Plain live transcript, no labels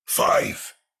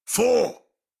5, 4,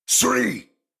 3,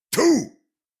 2,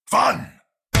 1.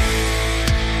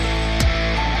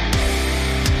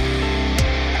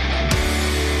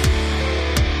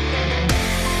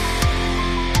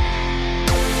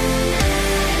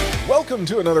 Welcome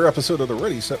to another episode of the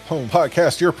Ready, Set, Home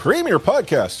podcast, your premier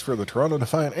podcast for the Toronto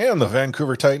Defiant and the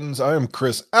Vancouver Titans. I am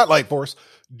Chris at Lightforce,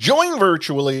 joined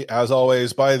virtually, as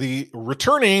always, by the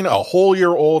returning a whole year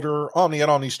older Omni at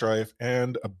OmniStrife,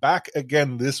 and back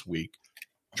again this week,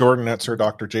 Jordan at Sir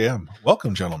Dr. JM.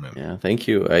 Welcome, gentlemen. Yeah, thank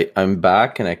you. I'm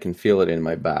back, and I can feel it in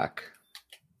my back.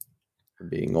 For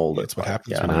being older. That's what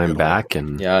happens. And I'm back,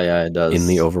 and yeah, it does. in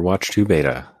the Overwatch 2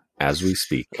 beta as we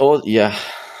speak. Oh, yeah.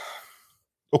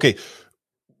 Okay.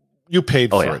 You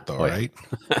paid for it, though, right?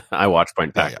 I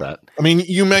Watchpoint packed that. I mean,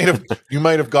 you might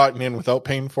have gotten in without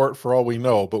paying for it, for all we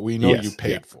know, but we know you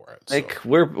paid for it. So. Like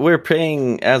we're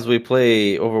paying as we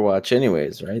play Overwatch,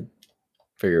 anyways, right?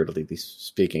 Figuratively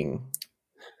speaking,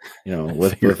 you know,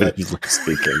 with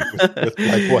speaking, with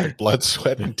like what, blood,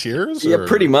 sweat, and tears? Yeah,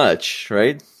 pretty much,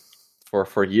 right?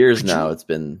 For years now, it's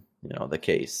been the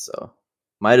case. So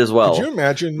might as well. Could you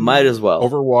imagine? Might as well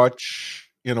Overwatch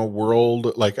in a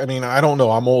world like, I mean, I don't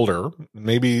know, I'm older.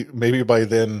 Maybe by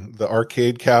then the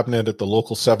arcade cabinet at the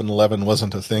local 7-Eleven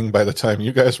wasn't a thing by the time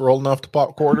you guys were old enough to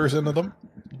pop quarters into them.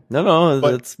 No,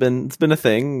 but it's been a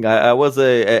thing. I was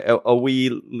a wee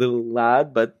little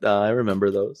lad, but I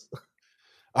remember those.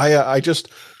 I just,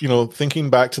 thinking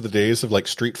back to the days of like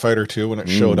Street Fighter 2 when it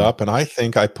showed up, and I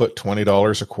think I put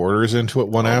 $20 of quarters into it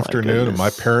one afternoon, and my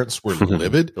parents were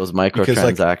livid. Those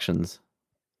microtransactions.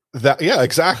 Yeah,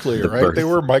 exactly. Right. They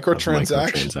were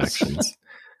microtransactions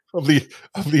of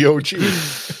the OG.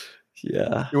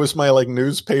 Yeah. It was my like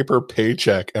newspaper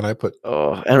paycheck, and I put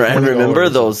and remember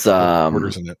those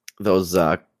quarters in it. Those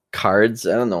cards,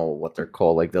 I don't know what they're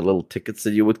called, like the little tickets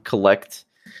that you would collect,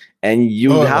 and you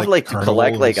would have to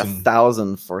collect like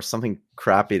 1,000 for something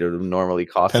crappy that would normally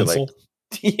cost pencil.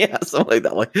 Yeah, something like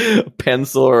that, like a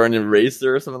pencil or an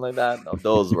eraser or something like that. No,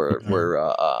 those were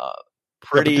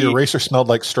pretty. The eraser smelled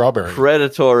like strawberry.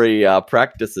 Predatory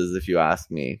practices, if you ask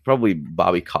me. Probably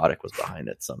Bobby Kotick was behind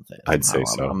it. Something I'd say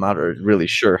so. I'm not really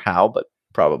sure how, but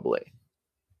probably.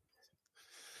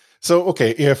 So okay,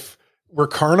 if were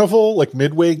Carnival like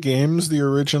Midway Games the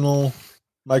original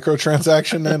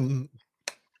microtransaction,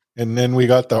 and then we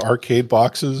got the arcade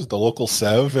boxes, the local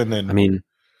Sev, and then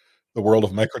the world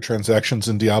of microtransactions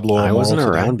in Diablo. I wasn't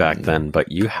around back then,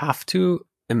 but you have to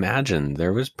imagine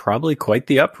there was probably quite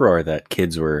the uproar that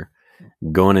kids were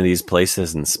going to these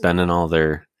places and spending all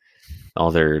their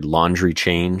laundry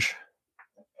change.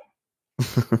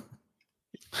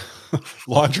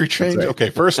 Laundry change? Right. Okay,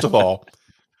 first of all,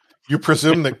 you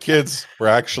presume that kids were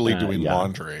actually doing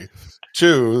laundry.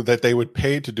 2, that they would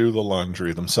pay to do the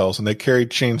laundry themselves, and they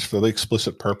carried change for the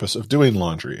explicit purpose of doing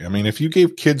laundry. I mean, if you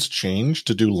gave kids change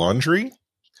to do laundry,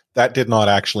 that did not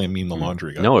actually mean the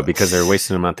laundry got done. Because they're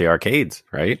wasting them at the arcades,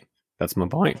 right? That's my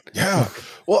point. Yeah.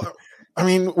 Well, I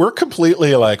mean, we're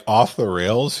completely like off the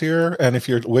rails here, and if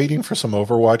you're waiting for some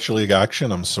Overwatch League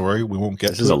action, I'm sorry, we won't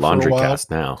get this is a laundry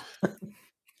cast now.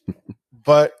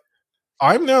 But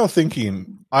I'm now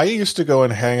thinking, I used to go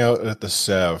and hang out at the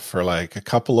Sev for like a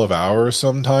couple of hours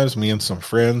sometimes, me and some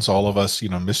friends, all of us,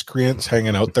 miscreants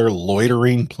hanging out there,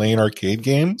 loitering, playing arcade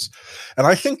games. And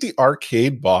I think the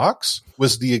arcade box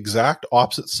was the exact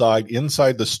opposite side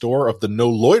inside the store of the no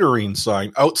loitering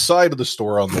sign outside of the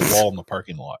store on the wall in the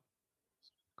parking lot.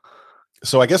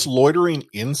 So I guess loitering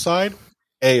inside,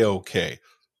 A-okay.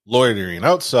 Loitering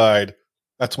outside,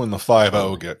 that's when the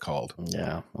 5-0 get called.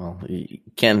 Yeah, well, you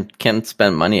can't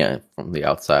spend money from the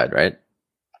outside, right?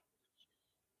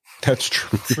 That's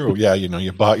true. Yeah,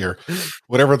 you bought your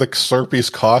whatever the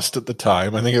Slurpees cost at the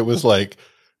time. I think it was like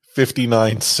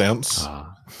 59 cents.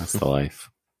 That's the life.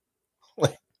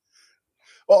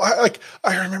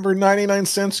 I remember 99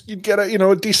 cents. You'd get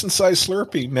a decent sized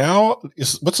Slurpee. Now,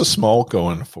 what's a small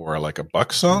going for? Like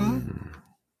 $1 some?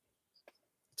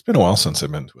 It's been a while since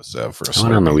I've been to a Sev for a Slurpee. I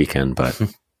went on the weekend, but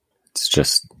it's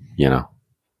just, you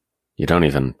don't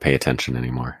even pay attention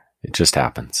anymore. It just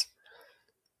happens.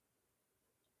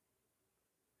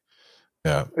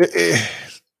 Yeah.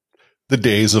 The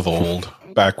days of old,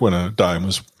 back when a dime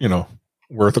was,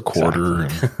 worth a quarter.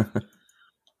 Exactly.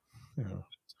 And,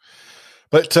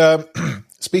 But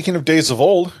speaking of days of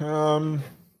old, the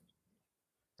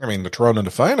Toronto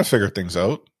Defiant have figured things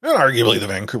out. And arguably the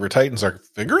Vancouver Titans are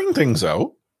figuring things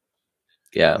out.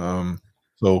 Yeah.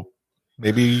 So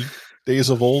maybe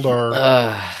Days of Old are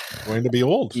going to be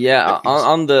old. Yeah,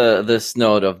 on this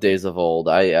note of Days of Old,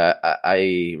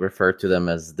 I refer to them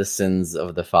as the sins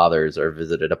of the fathers are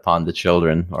visited upon the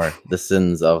children, or the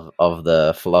sins of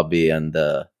the flubby and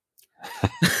the.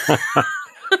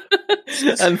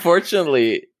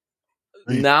 Unfortunately,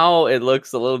 now it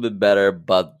looks a little bit better,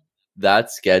 but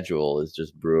that schedule is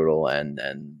just brutal, and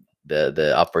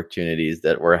the opportunities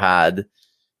that were had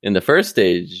in the first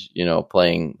stage,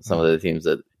 playing some of the teams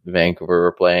that Vancouver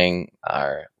were playing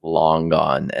are long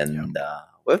gone, and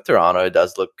with Toronto, it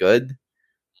does look good.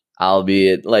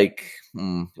 Albeit,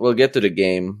 we'll get to the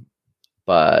game,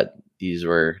 but these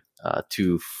were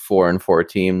 2 4-4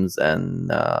 teams, and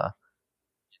Toronto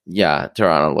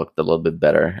looked a little bit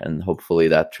better, and hopefully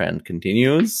that trend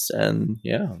continues. And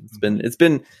it's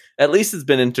been at least it's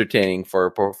been entertaining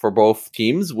for both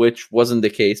teams, which wasn't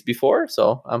the case before.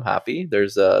 So I'm happy.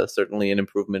 There's certainly an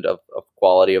improvement of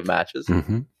quality of matches.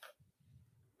 Mm-hmm.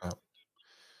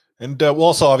 And we'll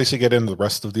also obviously get into the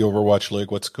rest of the Overwatch League,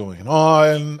 what's going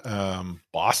on.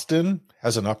 Boston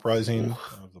has an uprising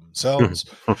of themselves.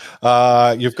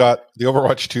 You've got the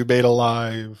Overwatch 2 beta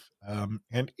live.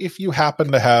 And if you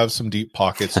happen to have some deep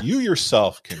pockets, you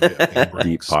yourself can get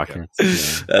deep pockets.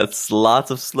 Yeah. That's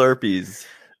lots of Slurpees.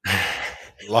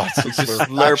 Lots of Slurpees.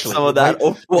 Slurp actually, some of that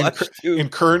Overwatch 2. In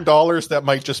current dollars, that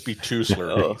might just be 2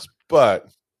 Slurpees. But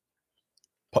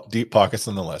deep pockets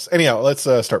nonetheless. Anyhow, let's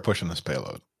start pushing this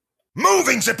payload.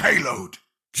 Moving the payload!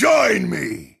 Join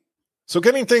me! So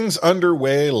getting things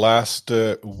underway last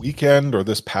weekend, or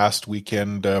this past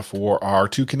weekend, for our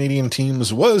 2 Canadian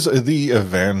teams was the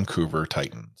Vancouver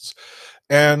Titans.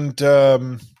 And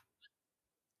I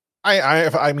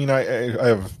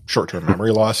have short-term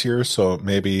memory loss here, so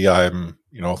maybe I'm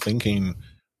thinking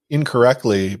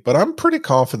incorrectly, but I'm pretty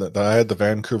confident that I had the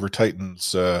Vancouver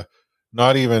Titans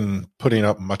not even putting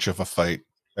up much of a fight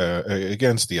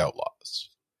against the Outlaws.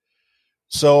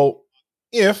 So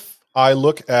if I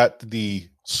look at the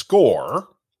score,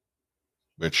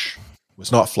 which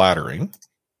was not flattering,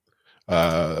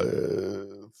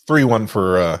 3-1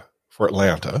 for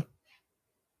Atlanta,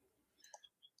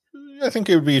 I think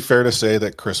it would be fair to say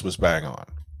that Chris was bang on.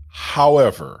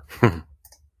 However,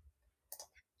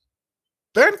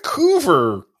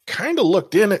 Vancouver kind of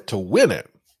looked in it to win it,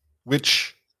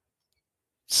 which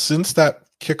since that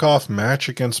kickoff match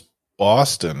against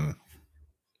Boston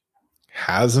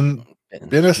hasn't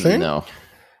been a thing. No.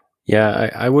 Yeah,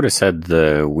 I would have said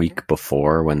the week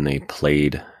before when they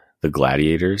played the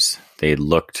Gladiators, they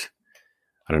looked,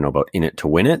 I don't know about in it to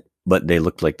win it, but they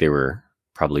looked like they were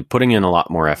probably putting in a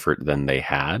lot more effort than they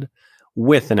had,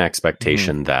 with an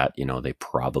expectation that, they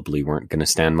probably weren't going to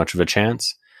stand much of a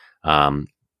chance.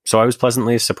 So I was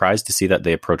pleasantly surprised to see that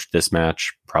they approached this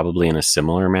match probably in a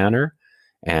similar manner,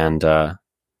 and don't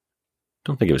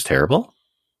think it was terrible.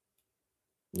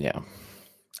 Yeah.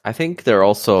 I think they're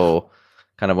also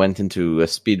kind of went into a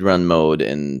speedrun mode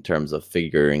in terms of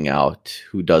figuring out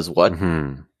who does what,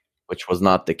 which was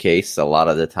not the case. A lot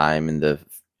of the time in the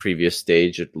previous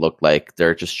stage, it looked like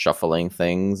they're just shuffling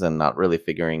things and not really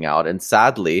figuring out. And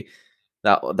sadly,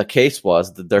 the case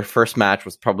was that their first match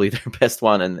was probably their best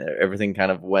one, and everything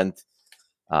kind of went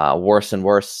worse and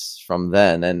worse from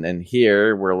then. And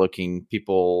here we're looking,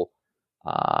 people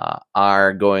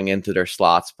are going into their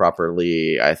slots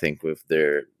properly, I think, with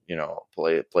their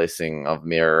placing of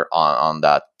Mirror on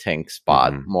that tank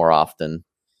spot more often,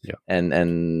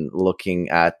 and looking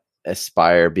at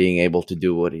Aspire being able to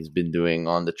do what he's been doing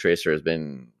on the Tracer has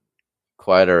been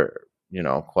quite a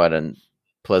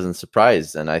pleasant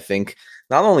surprise. And I think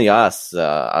not only us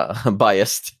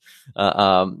unbiased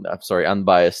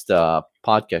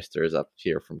podcasters up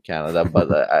here from Canada,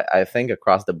 but I think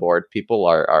across the board people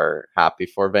are happy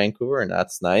for Vancouver, and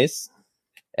that's nice,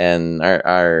 and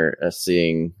are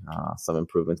seeing some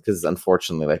improvements, because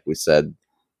unfortunately, like we said,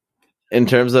 in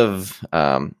terms of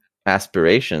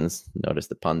aspirations, notice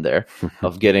the pun there,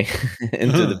 of getting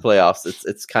into the playoffs,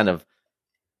 it's kind of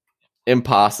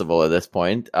impossible at this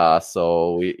point.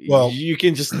 So you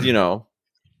can just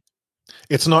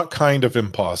it's not kind of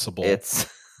impossible. It's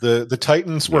the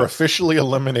Titans were officially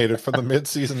eliminated from the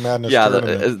Mid-Season Madness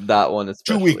tournament. That one is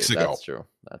 2 weeks ago.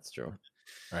 That's true.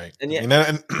 Right, and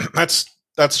and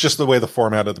that's just the way the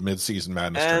format of the Mid-Season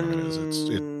Madness tournament is.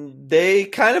 They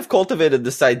kind of cultivated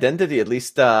this identity, at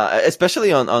least,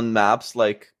 especially on maps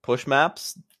like push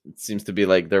maps. It seems to be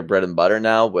like their bread and butter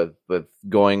now, with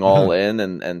going all in,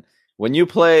 and when you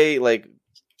play like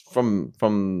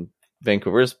from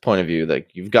Vancouver's point of view, like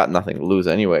you've got nothing to lose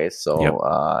anyway. So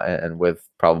and with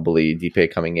probably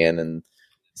DP coming in and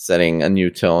setting a new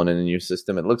tone and a new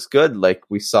system, it looks good. Like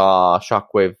we saw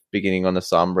Shockwave beginning on the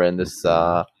Sombra in this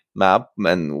map,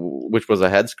 and which was a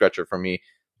head scratcher for me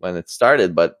when it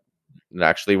started, but it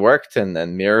actually worked,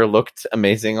 and Mirror looked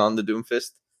amazing on the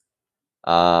Doomfist.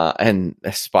 And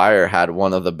Aspire had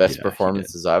one of the best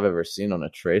performances I've ever seen on a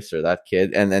Tracer, that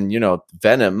kid. And then,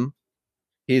 Venom,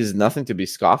 he's nothing to be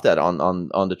scoffed at on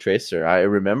the Tracer. I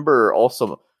remember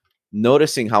also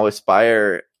noticing how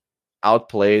Aspire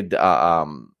outplayed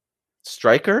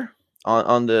Striker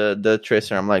on the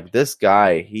Tracer. I'm like, this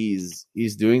guy, he's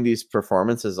doing these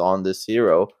performances on this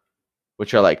hero,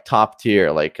 which are like top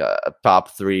tier, like a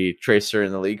top 3 Tracer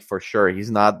in the league for sure. He's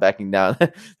not backing down.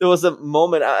 There was a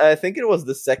moment, I think it was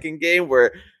the second game,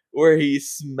 where he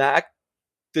smacked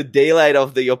the daylight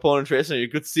of the opponent Tracer. You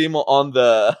could see him on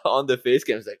the face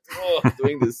cam. He's like,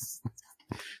 doing this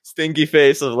stinky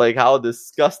face of like how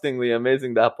disgustingly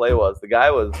amazing that play was. The guy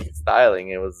was styling.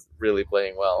 It was really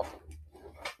playing well.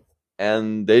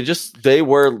 And they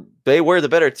were the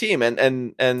better team,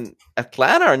 and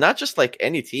Atlanta are not just like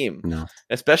any team, no.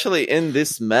 Especially in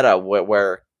this meta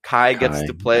where Kai gets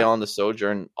to play on the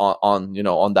Sojourn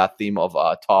on that theme of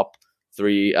top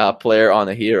 3 player on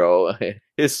a hero.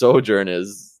 His Sojourn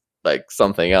is like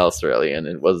something else really, and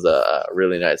it was a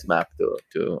really nice map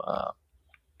to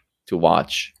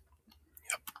watch.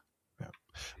 Yep.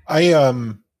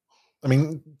 I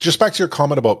mean, just back to your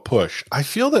comment about push. I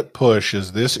feel that push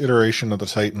is this iteration of the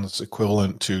Titans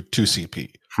equivalent to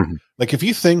 2CP. Like if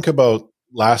you think about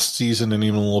last season and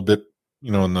even a little bit,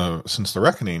 since the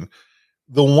Reckoning,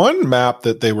 the one map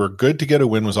that they were good to get a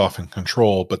win was often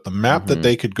Control, but the map that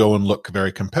they could go and look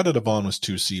very competitive on was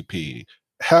 2CP.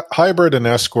 Hybrid and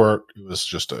Escort, it was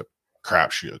just a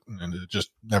crapshoot, and it just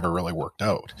never really worked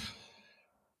out.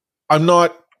 I'm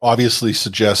not obviously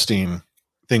suggesting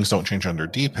things don't change under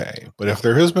DPay, but if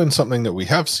there has been something that we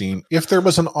have seen, if there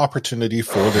was an opportunity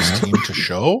for this team to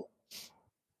show,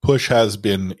 push has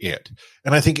been it.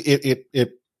 And I think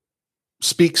it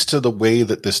speaks to the way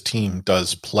that this team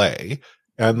does play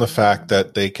and the fact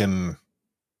that they can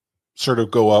sort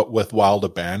of go out with wild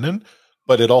abandon,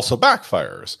 but it also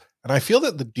backfires. And I feel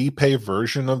that the DPay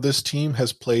version of this team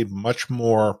has played much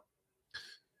more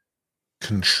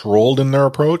controlled in their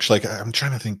approach. Like I'm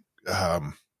trying to think,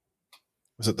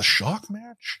 was it the Shock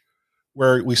match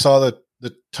where we saw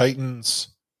the Titans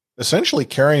essentially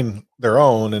carrying their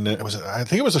own, and I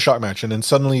think it was a Shock match, and then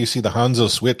suddenly you see the Hanzo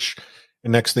switch,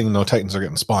 and next thing you know, Titans are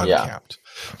getting spawn camped.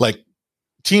 Like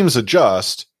teams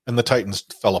adjust, and the Titans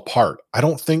fell apart. I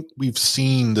don't think we've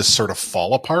seen this sort of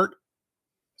fall apart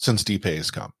since DPay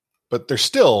has come, but they're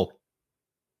still.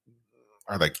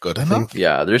 Are they good enough?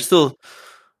 Yeah, they're still.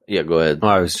 Yeah, go ahead.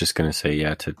 Well, I was just going to say,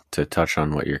 to touch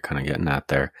on what you're kind of getting at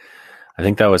there. I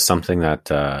think that was something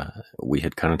that we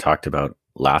had kind of talked about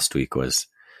last week. Was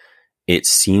it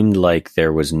seemed like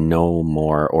there was no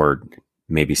more, or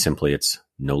maybe simply it's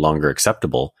no longer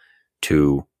acceptable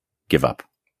to give up.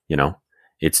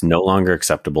 It's no longer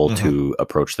acceptable to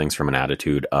approach things from an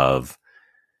attitude of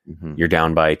you're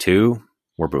down by 2,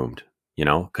 we're boomed.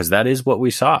 Because that is what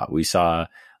we saw. We saw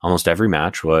almost every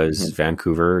match was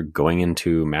Vancouver going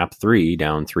into map 3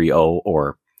 down 3-0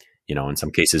 or, in some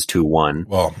cases 2-1.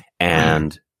 Well,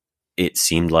 and it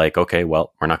seemed like, okay,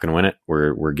 well, we're not going to win it.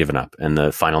 We're giving up. And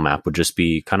the final map would just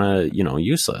be kind of,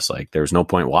 useless. Like there was no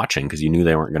point watching because you knew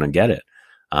they weren't going to get it.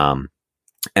 And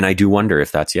I do wonder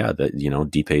if that's, that,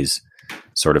 DPay's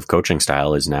sort of coaching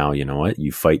style is now,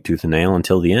 you fight tooth and nail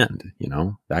until the end,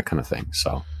 that kind of thing.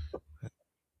 So.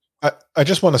 I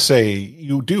just want to say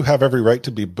you do have every right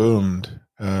to be boomed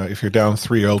if you're down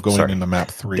 3-0 going into map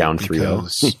 3. Down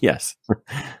 3-0. Yes.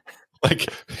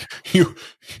 Like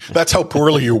that's how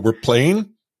poorly you were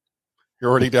playing. You're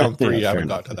already down 3. You haven't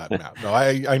got to that map. No,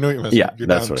 I know you missed. Yeah, you're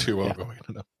down 2-0 going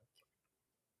into.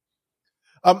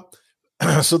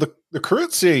 So the current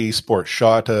CAE Esports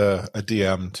shot a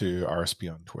DM to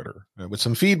RSP on Twitter with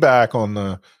some feedback on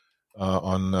the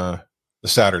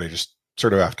Saturday, just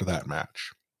sort of after that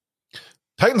match.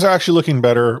 Titans are actually looking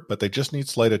better, but they just need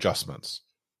slight adjustments.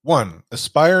 1,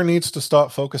 Aspire needs to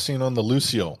stop focusing on the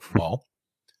Lucio wall.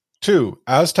 2,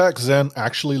 Aztec Zen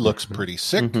actually looks pretty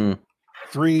sick.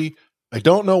 3, I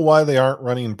don't know why they aren't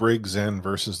running Brig Zen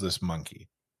versus this monkey.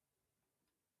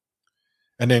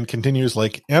 And then continues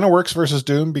like, Anna works versus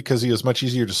Doom because he is much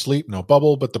easier to sleep, no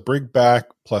bubble, but the Brig back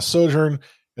plus Sojourn,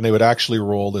 and they would actually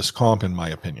roll this comp, in my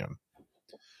opinion.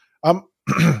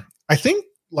 I think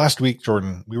last week,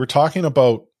 Jordan, we were talking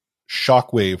about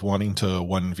Shockwave wanting to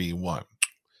 1v1.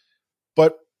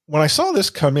 But when I saw this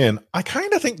come in, I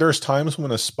kind of think there's times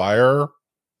when Aspire,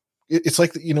 it's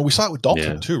like, we saw it with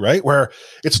Dalton too, right? Where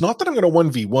it's not that I'm going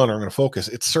to 1v1 or I'm going to focus.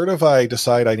 It's sort of, I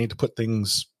decide I need to put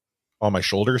things on my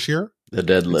shoulders here. The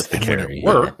deadlift. And when it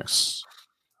works,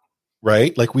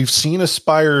 right? Like we've seen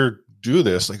Aspire do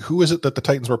this. Like who is it that the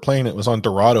Titans were playing? It was on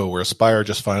Dorado where Aspire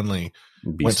just finally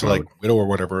went to like Widow or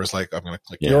whatever. It's like, I'm going to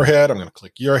click your head. I'm going to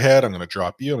click your head. I'm going to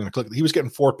drop you. I'm going to click. He was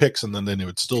getting 4 picks and then they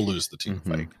would still lose the team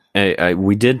fight.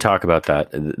 We did talk about that.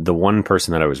 The one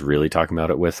person that I was really talking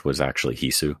about it with was actually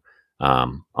Hisu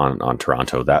on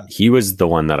Toronto. That he was the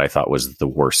one that I thought was the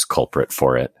worst culprit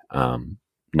for it.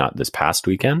 Not this past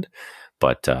weekend,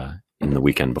 but in the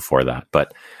weekend before that.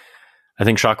 But I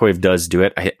think Shockwave does do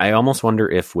it. I almost wonder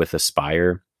if with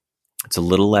Aspire, it's a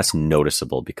little less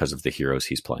noticeable because of the heroes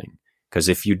he's playing. Because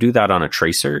if you do that on a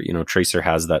Tracer, Tracer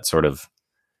has that sort of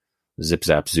zip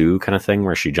zap zoo kind of thing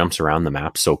where she jumps around the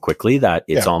map so quickly that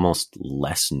it's almost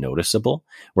less noticeable.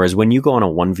 Whereas when you go on a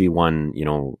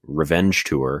 1v1, revenge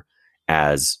tour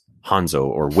as Hanzo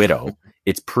or Widow,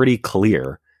 it's pretty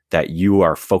clear that you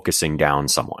are focusing down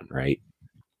someone, right?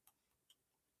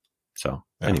 So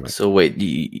anyway. So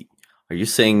wait, are you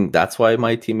saying that's why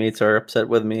my teammates are upset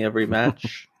with me every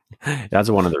match? That's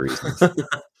one of the reasons.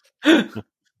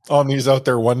 He's out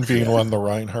there 1v1 the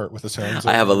Reinhardt with his hands.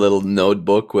 I have a little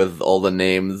notebook with all the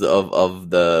names of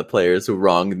the players who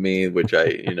wronged me, which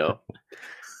I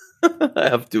I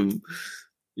have to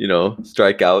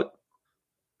strike out.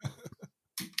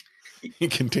 He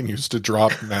continues to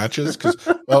drop matches because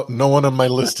no one on my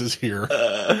list is here.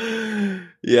 But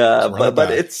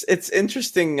it's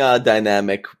interesting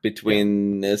dynamic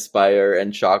between Aspire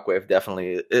and Shockwave.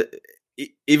 Definitely,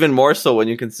 even more so when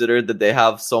you consider that they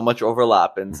have so much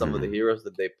overlap in some of the heroes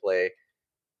that they play.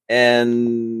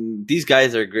 And these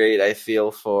guys are great. I feel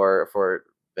for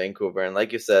Vancouver, and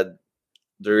like you said,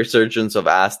 the resurgence of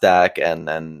Aztec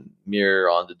and Mir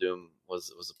on the Doom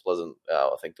was a pleasant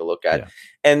thing to look at. Yeah.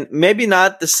 And maybe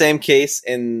not the same case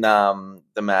in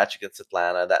the match against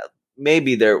Atlanta. That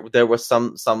maybe there was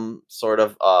some sort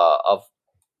of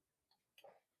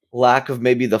lack of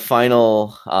maybe the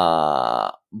final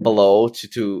blow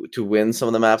to win some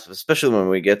of the maps, especially when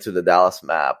we get to the Dallas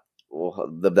map,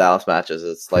 the Dallas matches.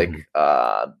 It's like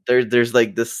there's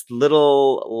like this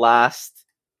little last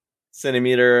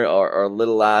centimeter or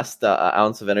little last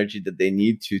ounce of energy that they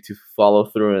need to follow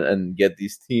through and get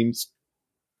these teams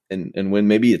and win.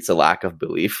 Maybe it's a lack of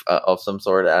belief of some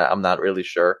sort. I'm not really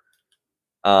sure.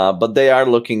 But they are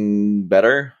looking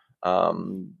better.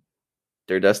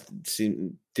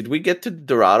 Did we get to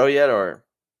Dorado yet, or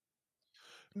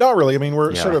not really? I mean,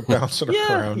 we're sort of bouncing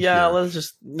around. Yeah, here. let's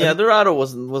just. Yeah, Dorado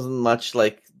wasn't much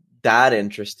like that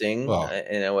interesting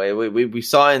in a way. We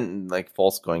saw in like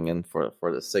False going in for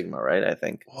the Sigma, right? I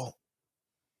think. Well,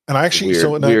 and I actually,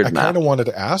 I kind of wanted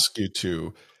to ask you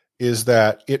too, is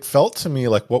that it felt to me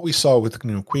like what we saw with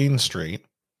New Queen Street,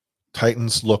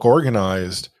 Titans look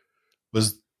organized,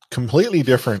 was completely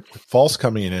different with False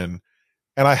coming in.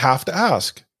 And I have to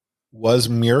ask, was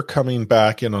Mir coming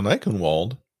back in on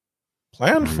Eichenwald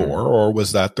planned for, or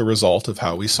was that the result of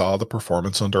how we saw the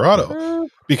performance on Dorado?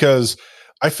 Because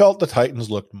I felt the Titans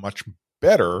looked much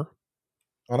better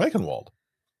on Eichenwald.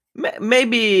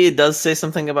 Maybe it does say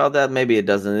something about that. Maybe it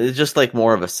doesn't. It's just like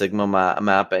more of a Sigma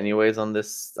map anyways on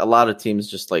this. A lot of teams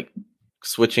just like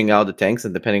switching out the tanks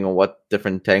and depending on what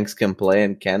different tanks can play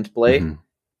and can't play.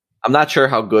 I'm not sure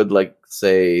how good, like,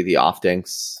 say, the off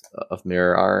tanks of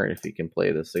Mirror are, if he can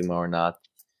play the Sigma or not.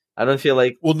 I don't feel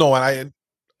like... Well, no, and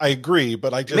I agree,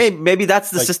 but I just... Maybe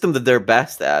that's the system that they're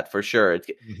best at, for sure.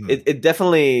 It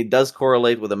definitely does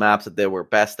correlate with the maps that they were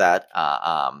best at,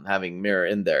 having Mirror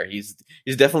in there. He's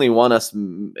definitely won us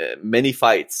many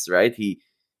fights, right?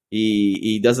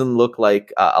 He doesn't look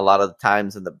like a lot of the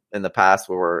times in the past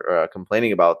where we're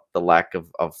complaining about the lack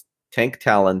of tank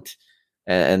talent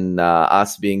and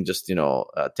us being just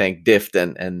tank diffed,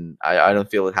 and I don't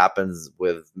feel it happens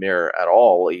with Mirror at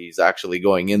all. He's actually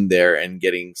going in there and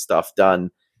getting stuff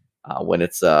done when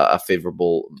it's a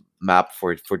favorable map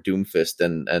for Doomfist,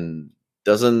 and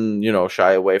doesn't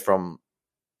shy away from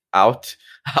out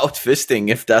fisting,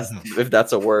 if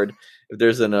that's a word, if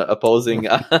there's an opposing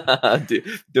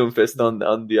Doomfist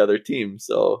on the other team.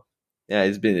 So yeah,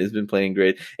 he's been playing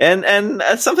great, and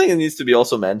something that needs to be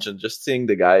also mentioned, just seeing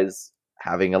the guys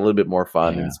having a little bit more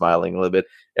fun and smiling a little bit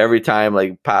every time.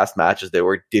 Like past matches, they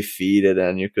were defeated,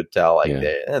 and you could tell and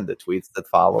the tweets that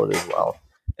followed as well.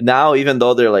 And now, even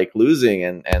though they're like losing,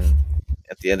 and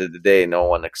at the end of the day, no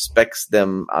one expects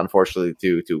them, unfortunately,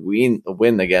 to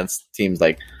win against teams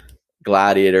like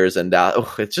Gladiators and that.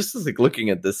 It's just like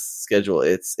looking at this schedule,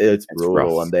 it's brutal,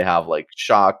 rough. And they have like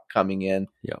Shock coming in.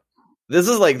 Yeah, this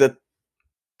is like the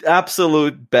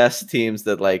absolute best teams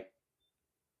that like.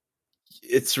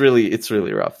 It's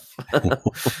really rough,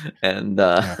 and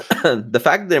the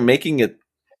fact that they're making it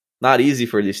not easy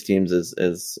for these teams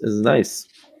is nice.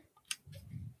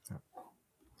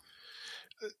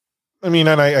 I mean,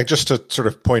 and I just to sort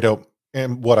of point out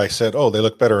what I said, they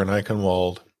look better in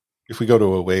Eichenwald. If we go to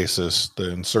Oasis,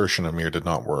 the insertion of Mir did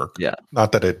not work. Yeah.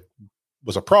 Not that it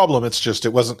was a problem. It's just,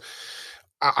 it wasn't,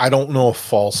 I don't know if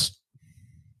false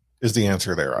is the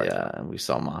answer there either. Yeah, and we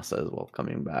saw Massa as well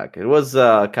coming back. It was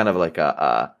kind of like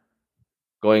a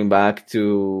going back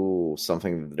to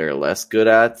something that they're less good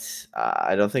at.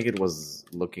 I don't think it was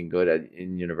looking good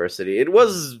in University. It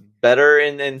was better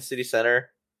in City Center.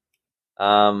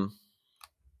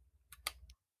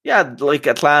 Yeah, like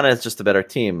Atlanta is just a better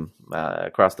team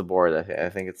across the board. I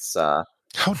think it's. How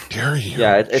dare you?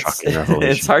 Yeah,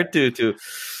 it's hard to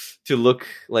look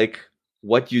like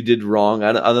what you did wrong.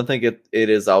 I don't think it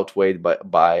is outweighed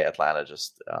by Atlanta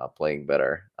just playing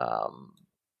better.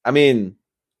 I mean,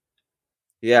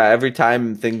 yeah, every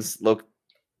time things look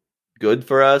good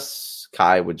for us,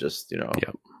 Kai would just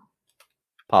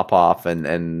pop off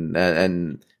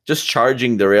and just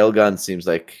charging the railgun seems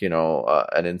like an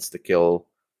insta kill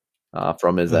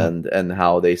from his end, and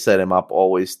how they set him up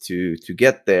always to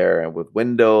get there, and with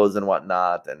windows and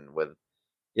whatnot, and with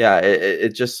it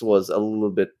just was a little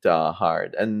bit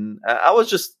hard. And I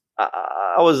was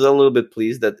a little bit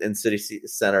pleased that in City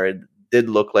Center it did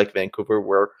look like Vancouver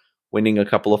were winning a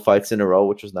couple of fights in a row,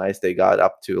 which was nice. They got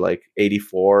up to like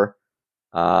 84.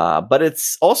 But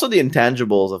it's also the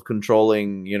intangibles of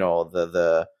controlling,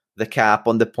 the cap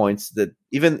on the points, that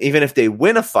even if they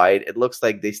win a fight, it looks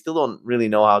like they still don't really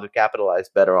know how to capitalize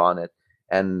better on it.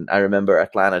 And I remember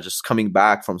Atlanta just coming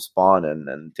back from spawn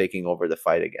and taking over the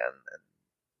fight again.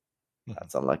 And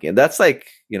that's unlucky. And that's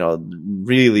like,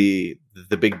 really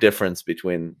the big difference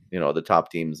between, the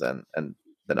top teams and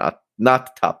the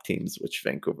not top teams, which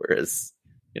Vancouver is,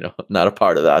 not a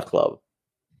part of that club,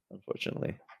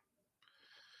 unfortunately.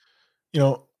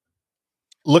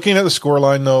 Looking at the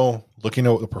scoreline, though, looking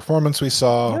at the performance we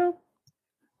saw,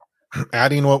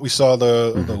 adding what we saw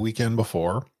the weekend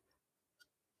before,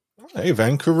 hey,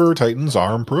 Vancouver Titans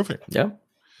are improving. Yeah.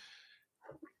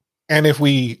 And if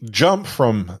we jump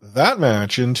from that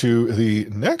match into the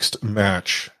next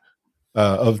match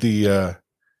of the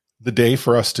day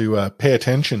for us to pay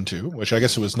attention to, which I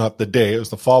guess it was not the day, it was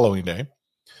the following day.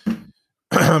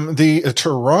 The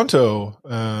Toronto,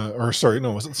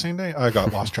 was it the same day? I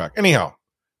got lost track. Anyhow,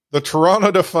 the Toronto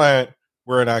Defiant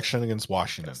were in action against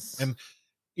Washington. Yes. And,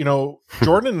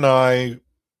 Jordan and I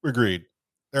agreed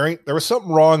there was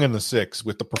something wrong in the 6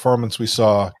 with the performance we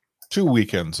saw 2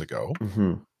 weekends ago.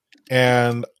 Mm-hmm.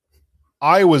 And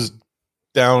I was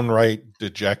downright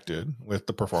dejected with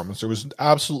the performance. There was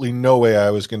absolutely no way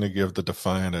I was going to give the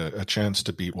Defiant a chance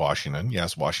to beat Washington.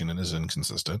 Yes, Washington is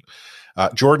inconsistent.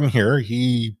 Jordan here,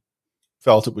 he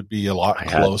felt it would be a lot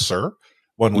closer.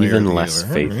 One way even or the less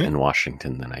other, faith right? in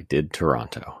Washington than I did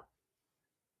Toronto.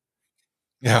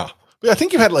 Yeah. But I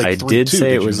think you had I 3-2, did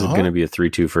say it was not? going to be a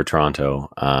 3-2 for Toronto.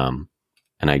 And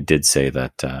I did say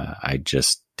that I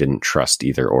just didn't trust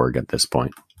either org at this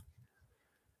point.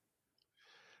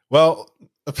 Well,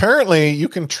 apparently you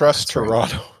can trust That's right.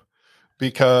 Toronto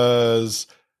because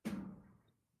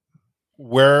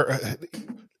where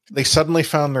they suddenly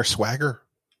found their swagger.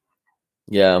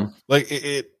 Yeah. Like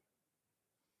this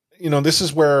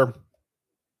is where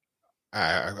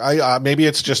I maybe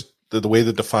it's just the way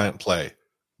the Defiant play.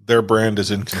 Their brand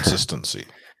is inconsistency.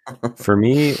 For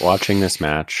me, watching this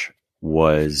match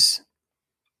was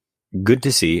good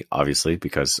to see, obviously,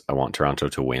 because I want Toronto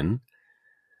to win.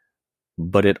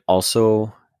 But it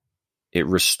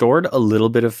restored a little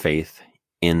bit of faith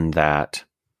in that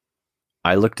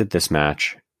I looked at this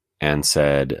match and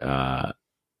said,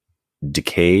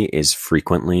 Decay is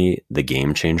frequently the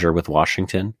game changer with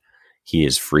Washington. He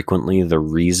is frequently the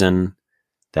reason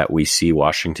that we see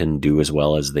Washington do as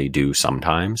well as they do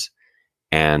sometimes.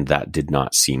 And that did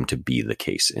not seem to be the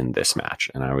case in this match.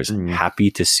 And I was happy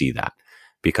to see that,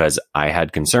 because I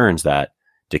had concerns that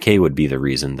Decay would be the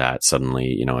reason that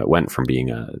suddenly, it went from being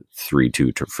a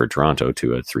 3-2 for Toronto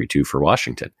to a 3-2 for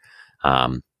Washington.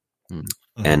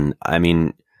 And I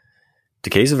mean,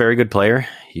 Decay's a very good player.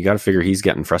 You got to figure he's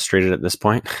getting frustrated at this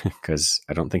point, because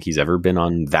I don't think he's ever been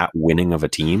on that winning of a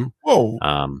team. Whoa.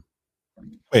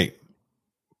 Wait.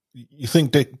 You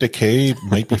think Decay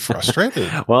might be frustrated?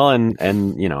 Well, and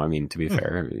I mean, to be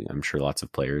fair, I'm sure lots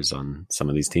of players on some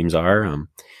of these teams are.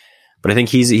 But I think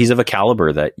he's of a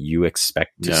caliber that you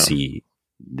expect to see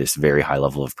this very high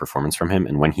level of performance from him.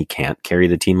 And when he can't carry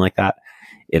the team like that,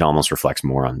 it almost reflects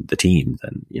more on the team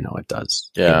than it does.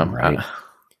 Yeah, him, right.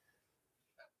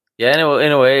 Yeah,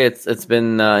 in a way, it's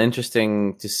been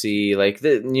interesting to see. Like,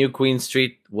 the new Queen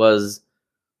Street was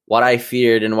what I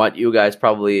feared and what you guys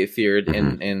probably feared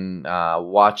Mhm. in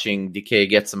watching DK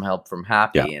get some help from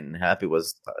Happy, Yeah. and Happy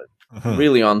was Mhm.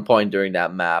 really on point during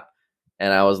that map.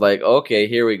 And I was like, okay,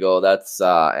 here we go. That's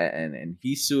and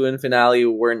Hisu and Finale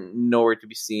weren't nowhere to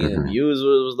be seen, and Mhm. Muse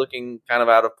was looking kind of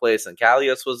out of place, and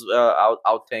Kalios was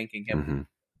out tanking him. Mhm.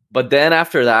 But then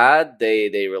after that,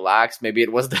 they relaxed. Maybe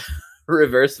it was the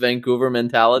reverse Vancouver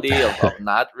mentality of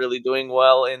not really doing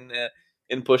well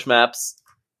in push maps.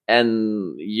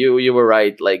 And you were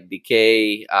right. Like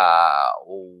DK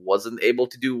wasn't able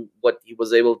to do what he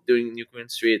was able to do in New Queen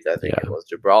Street. I think Yeah. it was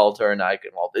Gibraltar and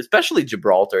Eichenwald, especially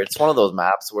Gibraltar. It's one of those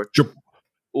maps where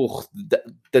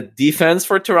the defense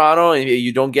for Toronto, if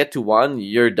you don't get to one,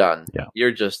 you're done. Yeah.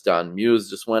 You're just done. Muse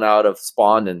just went out of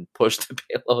spawn and pushed the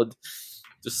payload,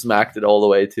 just smacked it all the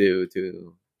way to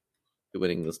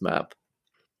winning this map.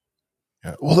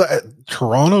 Yeah. Well,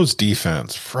 Toronto's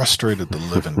defense frustrated the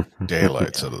living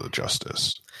daylights out of the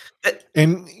Justice.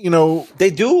 And,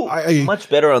 They do I- much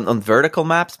better on vertical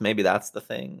maps. Maybe that's the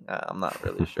thing. I'm not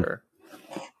really sure.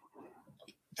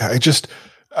 I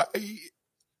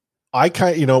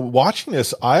kind of, watching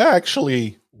this, I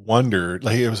actually wondered,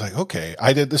 like, it was like, okay,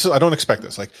 I don't expect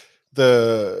this. Like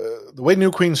the way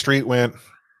New Queen Street went,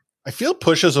 I feel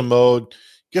push as a mode,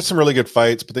 get some really good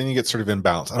fights, but then you get sort of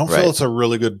imbalanced. I don't feel it's a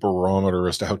really good barometer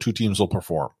as to how two teams will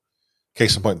perform.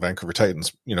 Case in point, Vancouver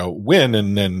Titans, win,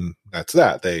 and then that's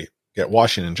that. They get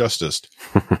Washington Justice.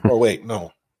 Or wait,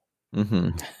 no.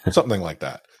 Mm-hmm. Something like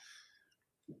that.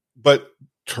 But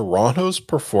Toronto's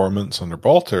performance under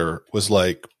Balter was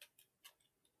like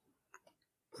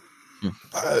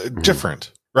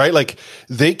different, right? Like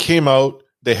they came out,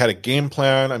 they had a game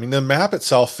plan. I mean, the map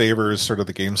itself favors sort of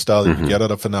the game style that you get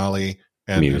out of Finale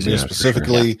and Muse,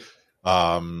 specifically,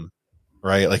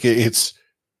 right? Like it's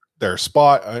their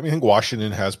spot. I think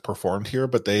Washington has performed here,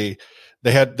 but they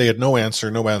had no answer.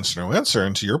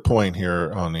 And to your point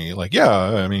here, Ani, like, yeah,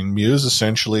 I mean, Muse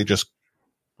essentially just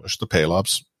pushed the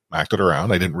paylobs, smacked it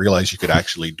around. I didn't realize you could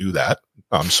actually do that.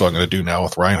 So I'm going to do now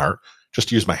with Reinhardt.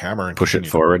 Just use my hammer and push it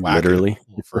forward, literally. a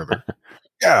little further.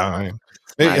 Yeah.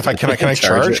 If I can I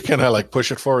charge? Can I like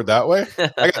push it forward that way?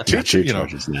 I got two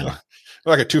charges now.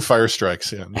 I got 2 fire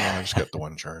strikes. Yeah, no, I just got the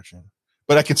 1 charge. Yeah.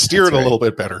 But I can steer it a little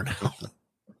bit better now.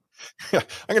 Yeah,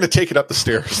 I'm going to take it up the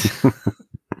stairs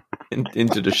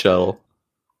into the shuttle.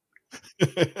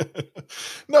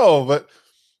 No, but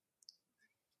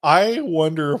I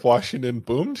wonder if Washington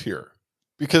boomed here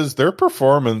because their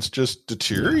performance just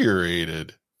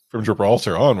deteriorated from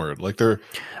Gibraltar onward. Like they're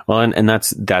and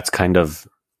that's kind of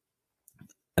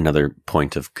another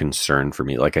point of concern for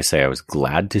me. Like I say, I was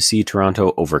glad to see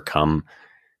Toronto overcome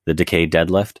the Decay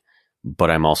deadlift,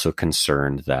 but I'm also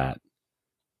concerned that,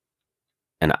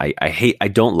 and I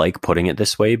don't like putting it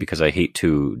this way because I hate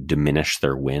to diminish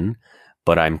their win,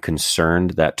 but I'm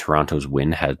concerned that Toronto's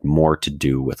win had more to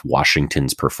do with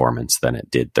Washington's performance than it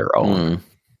did their own.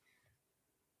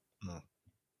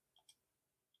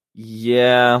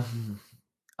 Yeah.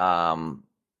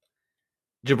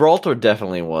 Gibraltar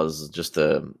definitely was just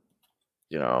a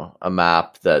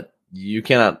map that you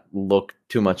cannot look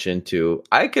too much into.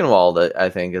 Eichenwald, I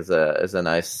think, is a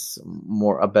nice,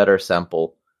 a better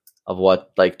sample of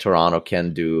what like Toronto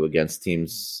can do against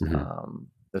teams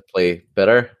that play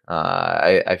better.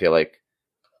 I feel like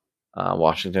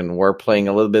Washington were playing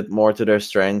a little bit more to their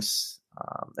strengths.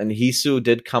 And Hisu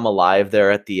did come alive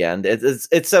there at the end.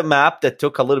 It's a map that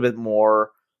took a little bit more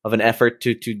of an effort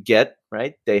to get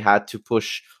right. They had to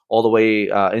push all the way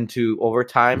into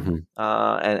overtime,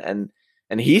 and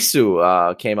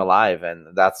Hisu came alive,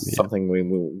 and that's something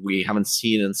we haven't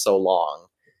seen in so long.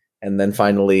 And then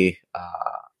finally,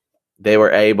 they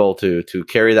were able to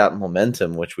carry that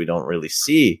momentum, which we don't really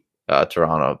see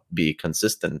Toronto be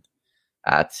consistent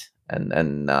at.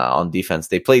 And on defense,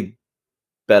 they played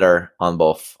better on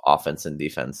both offense and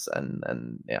defense,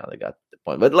 and yeah, they got the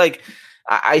point. But like,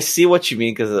 I see what you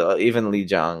mean because even Li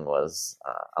Jiang was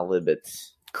a little bit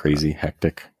crazy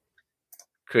hectic.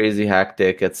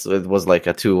 It was like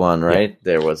a 2-1, right? Yeah.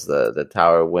 There was the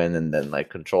tower win, and then like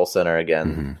control center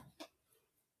again.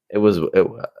 It was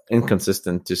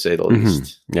inconsistent to say the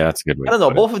least. Yeah, that's a good way. I don't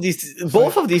know.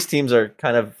 Both of these teams are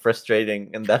kind of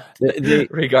frustrating in that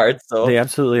regard. So they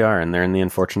absolutely are, and they're in the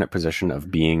unfortunate position of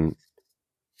being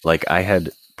like I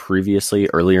had previously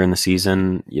earlier in the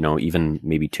season. Even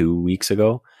maybe 2 weeks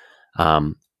ago,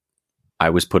 I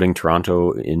was putting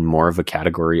Toronto in more of a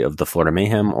category of the Florida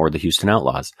Mayhem or the Houston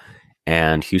Outlaws,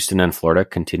 and Houston and Florida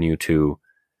continue to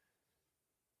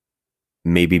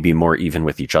maybe be more even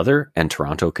with each other, and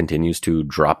Toronto continues to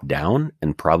drop down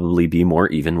and probably be more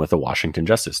even with the Washington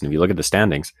Justice. And if you look at the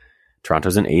standings,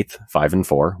 Toronto's in 8th,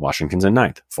 5-4. Washington's in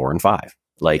 9th, 4-5.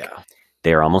 Like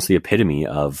they are almost the epitome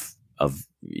of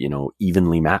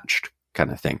evenly matched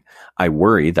kind of thing. I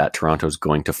worry that Toronto's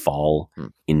going to fall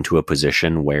into a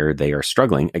position where they are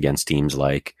struggling against teams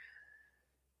like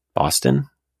Boston,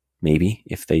 maybe,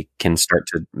 if they can start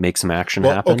to make some action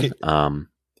happen. Okay.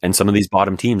 And some of these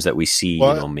bottom teams that we see,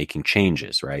 making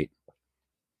changes, right?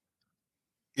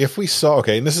 If we saw,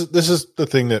 and this is the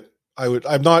thing that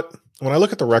I'm not, when I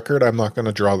look at the record, I'm not going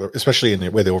to draw, especially in the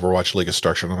way the Overwatch League is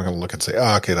structured, I'm not going to look and say,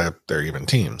 they're even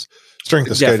teams.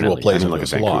 Strength of schedule plays into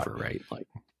this a lot. Right? Like,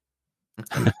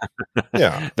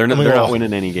 yeah. They're not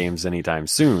winning any games anytime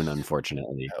soon,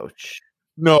 unfortunately. Ouch.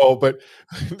 No, but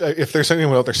if there's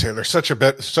anyone out there saying they're such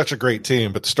a great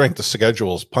team, but the strength of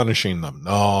schedule is punishing them.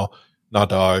 No,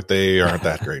 dog. They aren't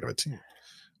that great of a team.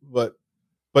 But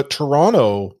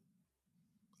Toronto,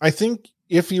 I think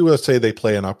if you say they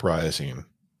play an uprising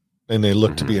and they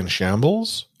look to be in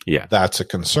shambles, that's a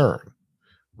concern,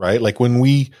 right? Like when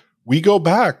we go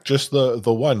back just the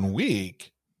 1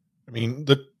 week, I mean,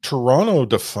 the Toronto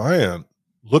Defiant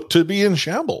looked to be in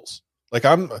shambles. Like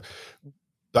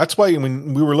that's why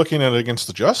when we were looking at it against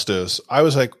the Justice, I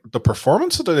was like, the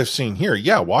performance that I've seen here,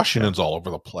 Washington's all over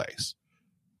the place,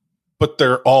 but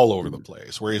they're all over the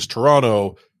place. Whereas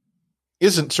Toronto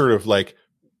isn't sort of like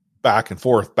back and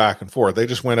forth. They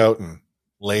just went out and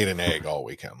laid an egg all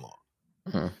weekend long.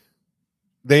 Mm-hmm.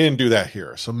 They didn't do that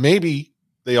here. So maybe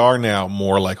they are now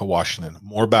more like a Washington,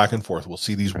 more back and forth. We'll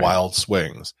see these wild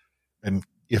swings. And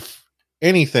if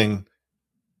anything,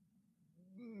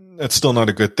 that's still not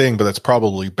a good thing, but that's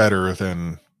probably better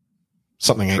than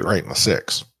something ain't right in the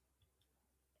 6.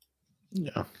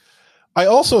 Yeah. I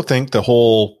also think the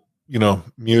whole,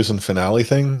 Muse and finale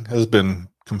thing has been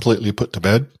completely put to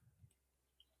bed.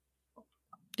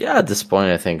 Yeah, at this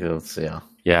point, I think it's,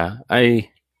 Yeah, I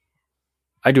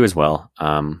do as well.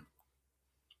 I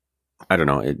don't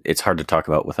know. It's hard to talk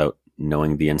about without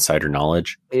knowing the insider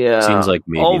knowledge. Yeah. It seems like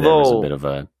maybe there was a bit of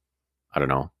a, I don't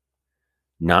know,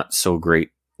 not so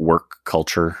great work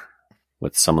culture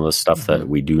with some of the stuff that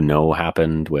we do know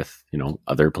happened with,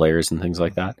 other players and things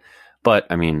like that. But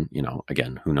I mean,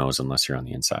 again, who knows unless you're on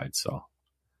the inside. So.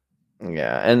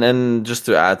 Yeah. And just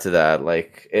to add to that,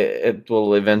 like it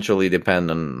will eventually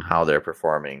depend on how they're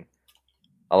performing.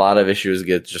 A lot of issues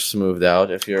get just smoothed out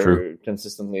if you're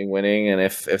consistently winning. And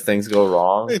if things go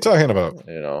wrong, what are you talking about? What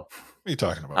are you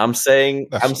talking about? I'm saying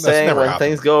when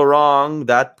things go wrong,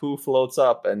 that poo floats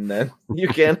up and then you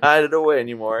can't hide it away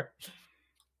anymore.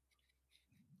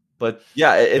 But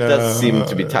yeah, it does seem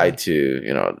to be tied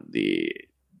to, the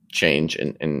change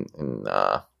in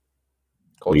culture,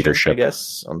 leadership, I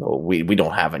guess. Although we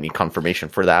don't have any confirmation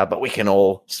for that, but we can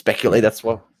all speculate. That's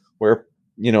what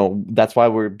that's why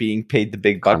we're being paid the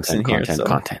big bucks in here.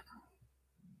 Content.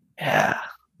 Yeah.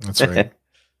 That's right.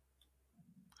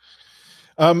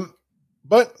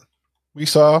 But we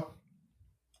saw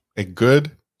a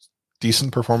good,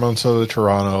 decent performance of the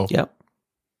Toronto. Yep.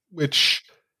 Which,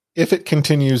 if it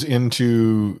continues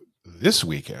into this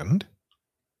weekend,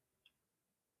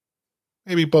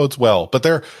 maybe bodes well. But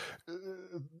they're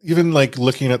even like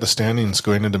looking at the standings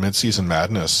going into midseason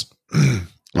madness.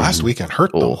 Last weekend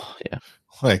hurt them. Yeah.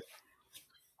 Like,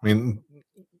 I mean,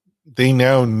 they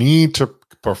now need to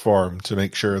perform to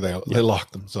make sure they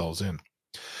lock themselves in.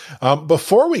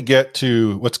 Before we get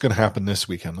to what's going to happen this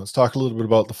weekend, let's talk a little bit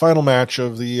about the final match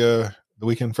of the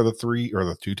weekend for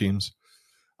the 2 teams.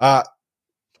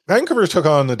 Vancouver took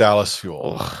on the Dallas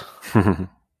Fuel.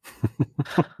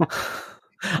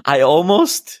 I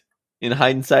almost, in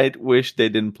hindsight, wish they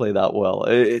didn't play that well.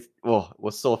 It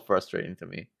was so frustrating to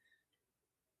me.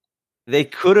 They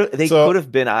could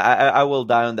have been. I will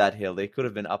die on that hill. They could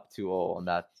have been up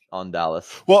 2-0 on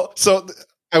Dallas. Well, so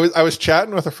I was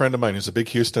chatting with a friend of mine who's a big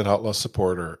Houston Outlaws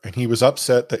supporter, and he was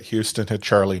upset that Houston had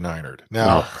Charlie Ninered.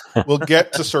 Now we'll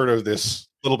get to sort of this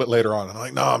a little bit later on. And I'm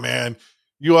like, no, man,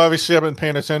 you obviously haven't been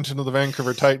paying attention to the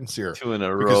Vancouver Titans here. 2 in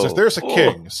a row. Because if there's a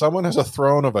king, someone has a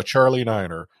throne of a Charlie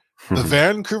Niner. The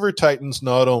Vancouver Titans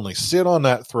not only sit on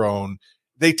that throne,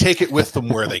 they take it with them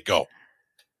where they go.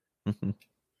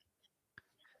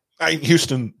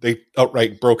 Houston, they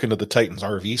outright broke into the Titans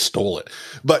RV, stole it.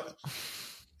 But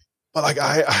like,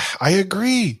 I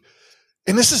agree.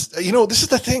 And this is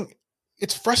the thing.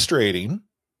 It's frustrating,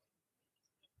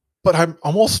 but I'm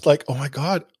almost like, oh my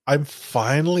God, I'm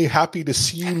finally happy to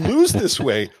see you lose this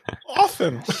way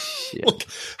often.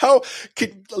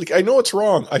 Like, I know it's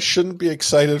wrong. I shouldn't be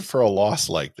excited for a loss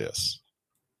like this,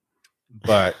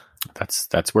 but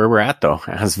that's where we're at though,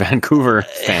 as Vancouver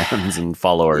fans and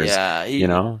followers. Yeah,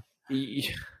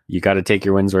 you got to take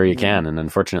your wins where you can, and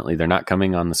unfortunately, they're not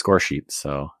coming on the score sheet.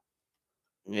 So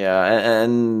Yeah,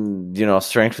 and you know,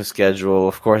 strength of schedule.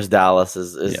 Of course, Dallas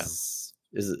is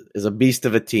a beast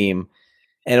of a team.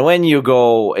 And when you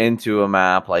go into a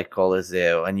map like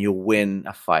Coliseo and you win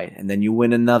a fight, and then you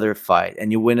win another fight,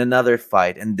 and you win another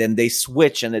fight, and then they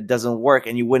switch and it doesn't work,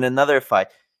 and you win another fight,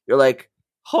 you're like,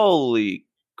 holy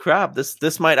crap,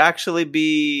 this might actually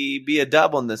be a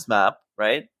dub on this map,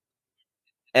 right?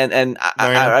 And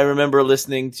I remember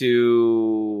listening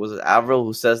to, was it Avril,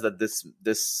 who says that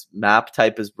this map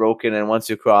type is broken, and once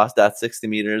you cross that 60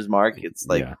 meters mark, it's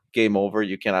like game over.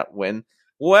 You cannot win.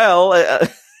 Well,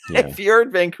 if you're at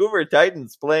Vancouver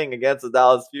Titans playing against the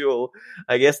Dallas Fuel,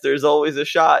 I guess there's always a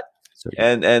shot.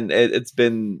 And it's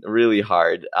been really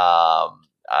hard.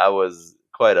 I was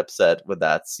quite upset with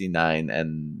that C9,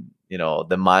 and you know,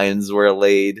 the mines were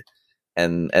laid.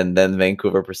 And then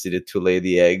Vancouver proceeded to lay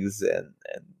the eggs, and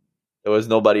there was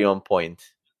nobody on point.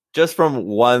 Just from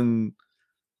one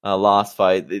lost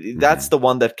fight, that's the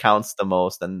one that counts the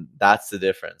most, and that's the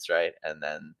difference, right? And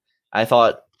then I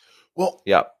thought, well,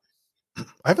 yeah,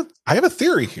 I have a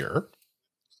theory here.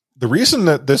 The reason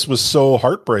that this was so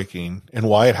heartbreaking and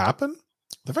why it happened,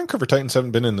 the Vancouver Titans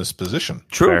haven't been in this position.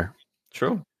 True.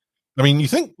 I mean, you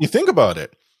think about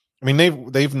it. I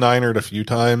mean, they've ninered a few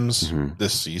times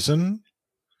this season,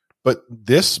 but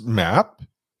this map,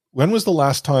 when was the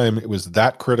last time it was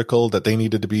that critical that they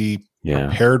needed to be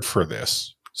prepared for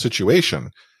this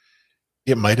situation?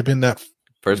 It might have been that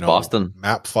first Boston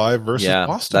map 5 versus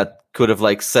Boston. That could have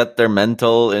like set their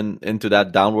mental into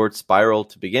that downward spiral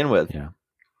to begin with.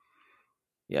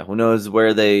 Yeah. Who knows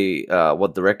where they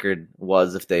what the record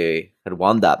was if they had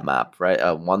won that map,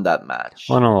 right? Won that match.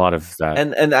 Won a lot of that.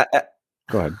 And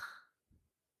go ahead.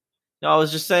 No, I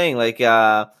was just saying, like,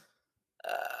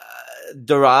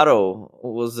 Dorado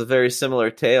was a very similar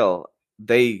tale.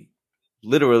 They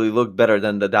literally looked better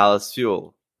than the Dallas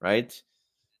Fuel, right?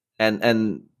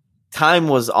 And time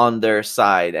was on their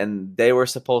side, and they were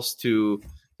supposed to.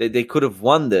 They could have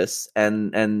won this,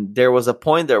 and there was a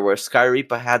point there where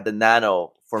Skyreaper had the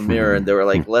nano for Mirror, and there were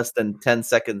like less than 10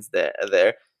 seconds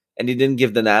there. And he didn't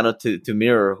give the nano to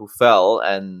Mirror, who fell,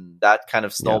 and that kind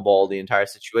of snowballed the entire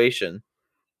situation.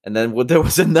 And then there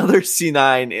was another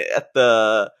C9 at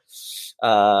the,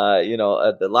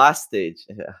 at the last stage.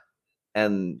 Yeah.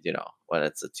 And, you know, when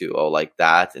it's a 2-0 like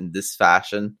that in this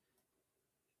fashion,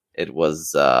 it was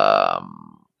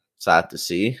sad to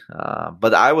see.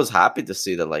 But I was happy to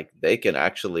see that, like, they can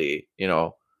actually, you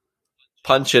know,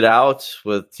 punch it out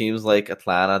with teams like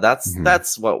Atlanta.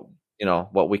 That's what, you know,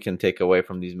 what we can take away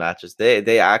from these matches.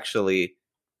 They actually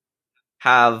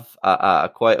have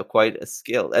quite a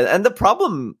skill, and the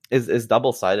problem is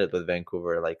double-sided with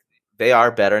Vancouver. Like, they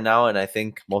are better now, and I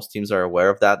think most teams are aware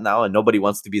of that now, and nobody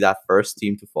wants to be that first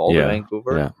team to fall to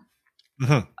Vancouver.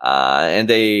 And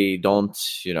they don't,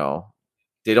 you know,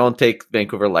 they don't take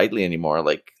Vancouver lightly anymore,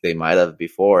 like they might have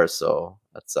before. So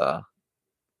it's a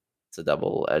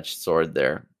double-edged sword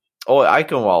there. Oh,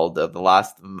 Eichenwald, the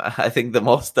last, I think the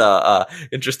most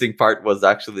interesting part was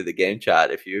actually the game chat.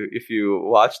 If you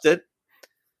watched it,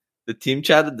 the team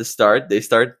chat at the start, they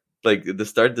start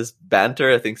this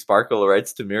banter. I think Sparkle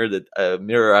writes to Mirror that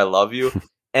Mirror, I love you.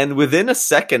 And within a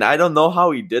second, I don't know how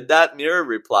he did that. Mirror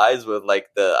replies with like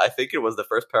I think it was the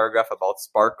first paragraph about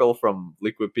Sparkle from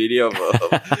Liquipedia of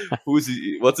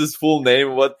what's his full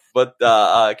name, what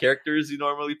characters he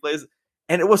normally plays.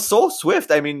 And it was so swift.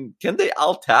 I mean, can they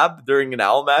alt-tab during an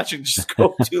OWL match and just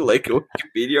go to like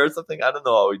Wikipedia or something? I don't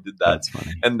know how he did that.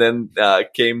 And then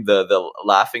came the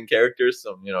laughing characters.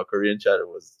 Some, you know, Korean chat. It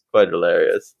was quite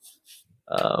hilarious.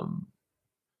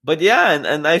 But yeah,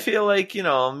 and I feel like, you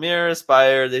know, Mirror,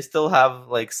 Aspire, they still have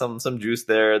like some juice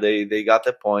there. They got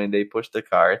the point. They pushed the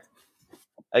cart.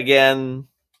 Again,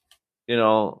 you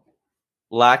know,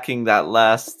 lacking that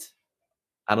last.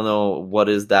 I don't know, what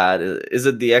is that? Is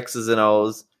it the X's and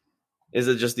O's? Is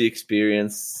it just the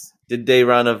experience? Did they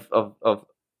run of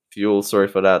fuel? Sorry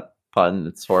for that pun.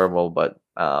 It's horrible, but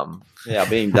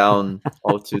being down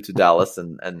 0-2 to Dallas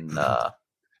and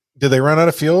did they run out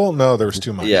of fuel? No, there was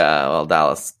too much. Yeah, well,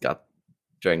 Dallas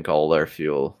drank all their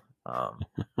fuel.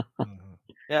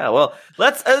 Yeah, well,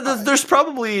 let's. There's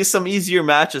probably some easier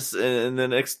matches in the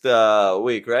next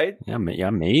week, right? Yeah,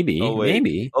 maybe.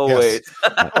 Maybe. Oh, wait.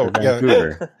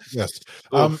 Vancouver. Yes.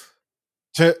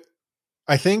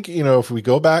 I think, you know, if we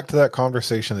go back to that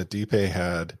conversation that Deepe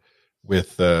had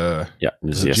with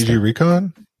GG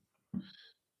Recon.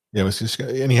 Yeah, it was just,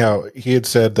 anyhow, he had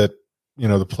said that, you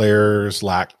know, the players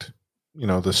lacked, you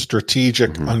know, the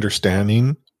strategic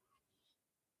understanding.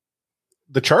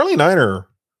 The Charlie Niner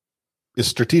is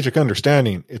strategic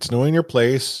understanding. It's knowing your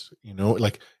place, you know,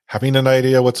 like having an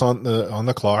idea what's on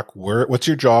the clock, what's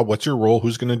your job, what's your role,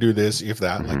 who's going to do this, if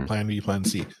that, like plan B, plan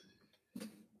C.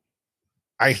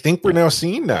 I think we're now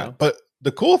seeing that. But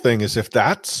the cool thing is if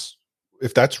that's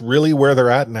really where they're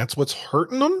at and that's what's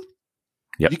hurting them,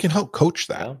 you can help coach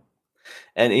that. Yeah.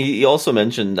 And he also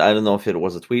mentioned, I don't know if it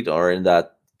was a tweet or in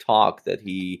that talk, that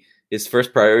his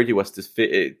first priority was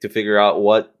to figure out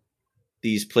what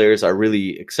these players are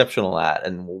really exceptional at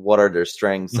and what are their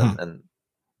strengths. And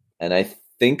I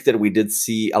think that we did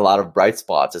see a lot of bright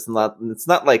spots. It's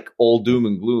not like all doom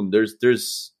and gloom.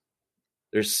 There's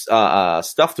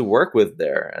stuff to work with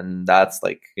there, and that's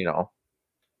like,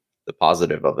 the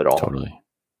positive of it all. Totally.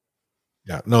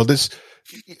 Yeah. No,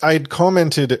 I had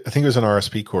commented, I think it was an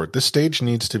RSP court, this stage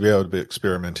needs to be able to be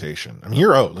experimentation. I mean,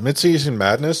 you're out. The midseason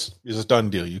madness is a done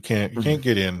deal. You can't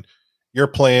get in. You're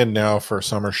playing now for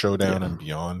Summer Showdown and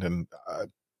beyond. And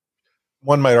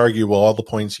one might argue, well, all the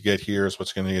points you get here is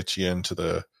what's going to get you into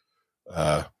the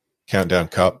Countdown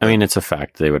Cup. I mean, it's a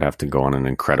fact they would have to go on an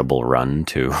incredible run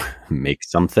to make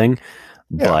something.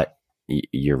 But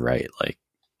you're right. Like,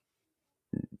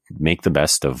 make the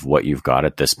best of what you've got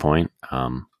at this point.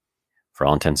 For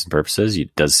all intents and purposes,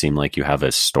 it does seem like you have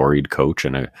a storied coach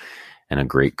and a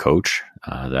great coach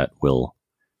that will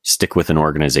stick with an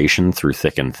organization through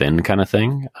thick and thin, kind of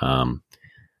thing.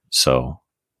 So,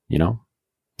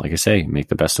 like I say, make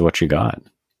the best of what you got.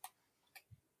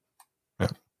 Yeah.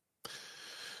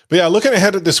 But yeah, looking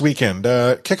ahead at this weekend,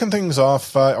 kicking things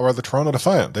off are the Toronto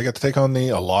Defiant. They get to take on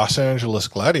the Los Angeles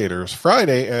Gladiators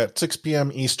Friday at 6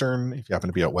 p.m. Eastern. If you happen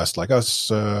to be out west like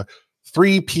us,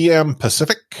 3 p.m.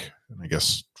 Pacific. I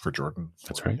guess for Jordan,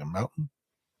 that's right. Mountain.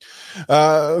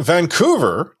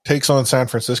 Vancouver takes on San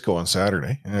Francisco on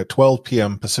Saturday at 12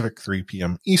 p.m. Pacific, 3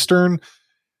 p.m. Eastern.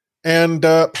 And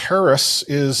Paris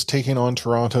is taking on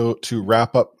Toronto to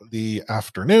wrap up the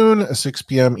afternoon at 6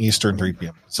 p.m. Eastern, 3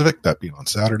 p.m. Pacific, that being on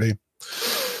Saturday.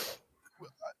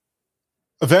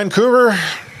 Vancouver,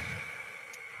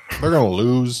 they're going to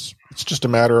lose. It's just a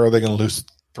matter, are they going to lose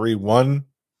 3-1?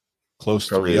 Close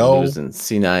to 3-0. Losing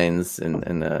C9s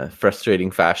in a frustrating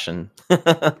fashion.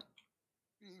 But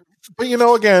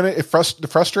again, the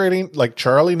frustrating, like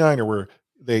Charlie Niner,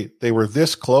 they were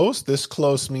this close. This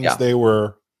close means they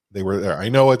were there. I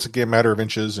know it's a matter of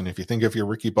inches, and if you think if you're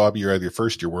Ricky Bobby, you're either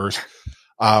first, you're worst.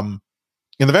 In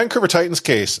the Vancouver Titans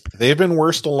case, they've been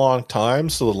worst a long time,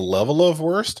 so the level of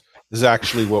worst is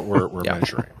actually what we're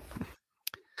measuring.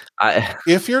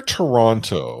 If you're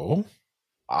Toronto,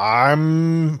 I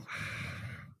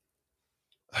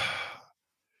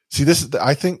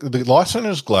think the Los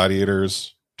Angeles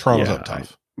Gladiators, Toronto's up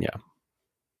tough.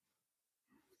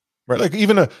 Right. Like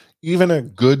even a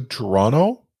good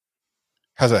Toronto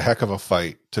has a heck of a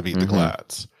fight to beat the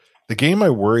Glads. The game I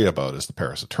worry about is the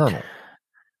Paris Eternal.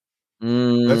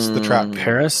 That's the trap.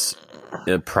 Paris,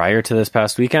 prior to this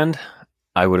past weekend,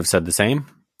 I would have said the same.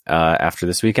 After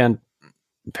this weekend,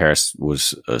 Paris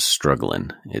was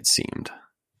struggling, it seemed.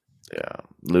 Yeah,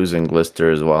 losing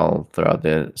Glister as well throughout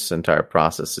this entire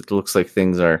process. It looks like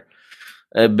things are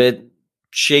a bit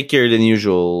shakier than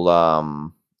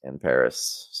usual in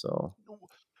Paris. So,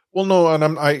 well, no,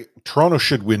 and Toronto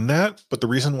should win that. But the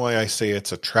reason why I say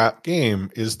it's a trap game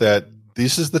is that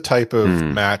this is the type of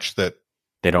match that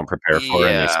they don't prepare for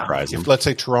and they surprise them. If let's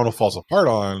say Toronto falls apart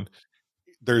on,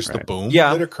 there's the boom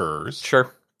that occurs.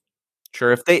 Sure.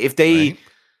 If they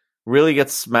really get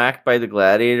smacked by the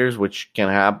Gladiators, which can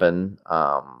happen,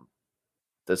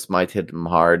 this might hit them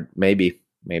hard. Maybe.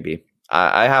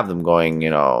 I have them going,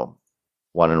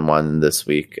 1-1 this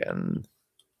week. And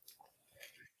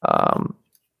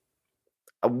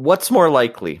what's more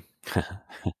likely?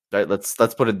 Right, let's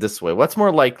put it this way. What's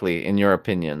more likely, in your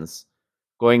opinions?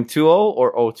 Going 2-0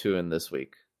 or 0-2 in this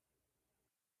week?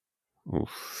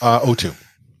 0-2.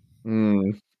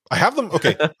 I have them.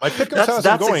 Okay, my pick has them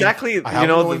that's going. Exactly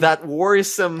that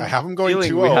worrisome. I have them going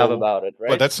 2-0. We have about it, right?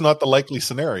 But that's not the likely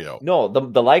scenario. No,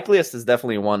 the likeliest is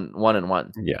definitely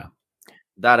 1-1. Yeah,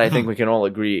 that I think we can all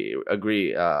agree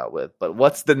with. But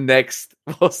what's the next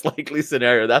most likely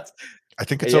scenario? I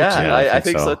think it's 0-2. I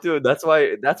think so too. That's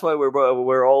why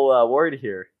we're all worried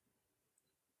here.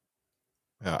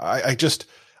 Yeah, I just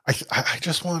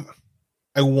want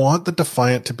the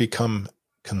Defiant to become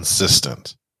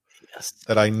consistent. Yes.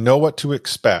 That I know what to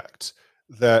expect.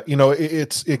 That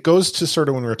it goes to sort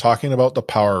of when we were talking about the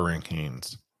power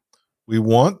rankings. We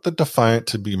want the Defiant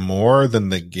to be more than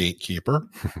the gatekeeper,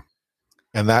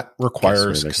 and that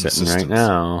requires consistency. Sitting right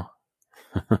now.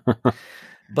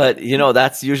 But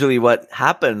that's usually what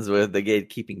happens with the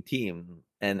gatekeeping team.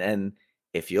 And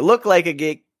if you look like a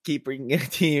gatekeeping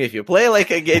team, if you play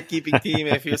like a gatekeeping team,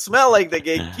 if you smell like the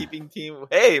gatekeeping team,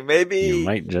 hey, maybe You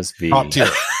might just be Top tier.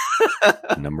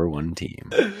 number one team.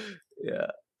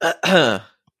 Yeah.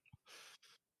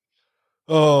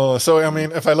 Oh, so I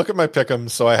mean, if I look at my pick'em,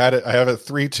 so I have it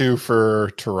 3-2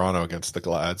 for Toronto against the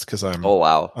Glads because Oh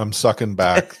wow, I'm sucking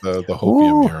back the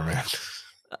hopium here, man.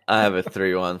 I have a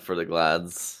 3-1 for the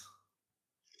Glads.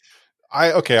 I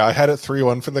had it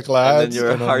 3-1 for the Glads, And then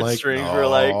your I'm heartstrings were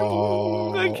like,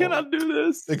 no. I cannot do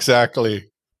this. Exactly.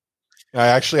 I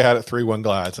actually had it 3-1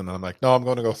 Glads, and then I'm like, no, I'm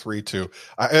going to go 3-2.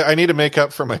 I need to make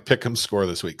up for my pick'em score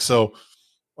this week, so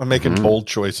I'm making bold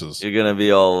choices. You're gonna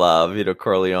be all Vito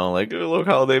Corleone, like, look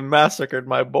how they massacred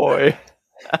my boy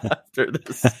after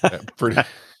this. Yeah, pretty.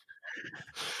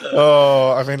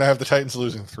 Oh, I mean, I have the Titans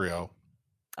losing 3-0.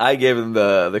 I gave him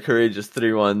the courageous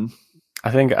 3-1.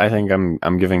 I think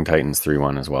I'm giving Titans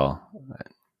 3-1 as well.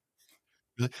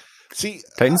 See,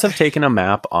 Titans have taken a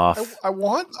map off I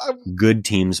good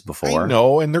teams before. I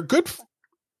know, and they're good.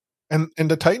 And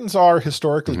the Titans are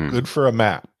historically good for a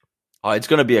map. Oh, it's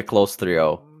gonna be a close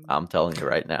 3-0. I'm telling you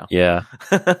right now. Yeah.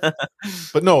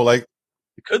 But no, like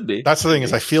It could be. that's the thing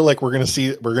is I feel like we're gonna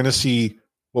see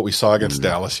what we saw against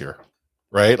Dallas here.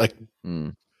 Right? Like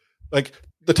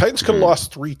the Titans could have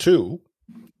lost 3-2.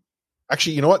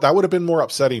 Actually, you know what? That would have been more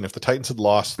upsetting if the Titans had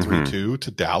lost 3-2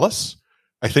 to Dallas,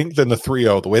 I think, than the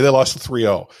 3-0, the way they lost the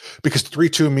 3-0. Because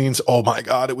 3-2 means, oh my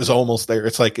God, it was almost there.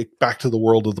 It's like back to the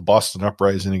world of the Boston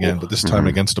Uprising again, but this time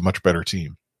against a much better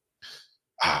team.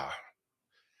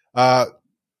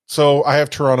 So I have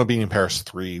Toronto beating Paris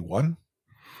 3-1.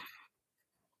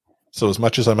 So as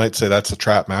much as I might say that's a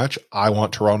trap match, I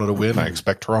want Toronto to win. I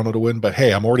expect Toronto to win, but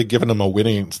hey, I'm already giving them a win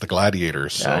against the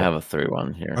Gladiators. So I have a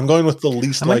 3-1 here. I'm going with the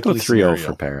least I might go likely 3-0 scenario.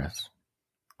 for Paris.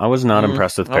 I was not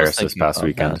impressed with I was Paris this thinking past about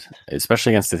weekend,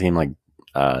 especially against a team like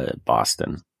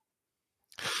Boston.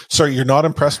 Sorry, you're not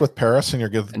impressed with Paris and you're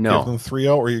giving No. them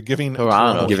 3-0, or you're giving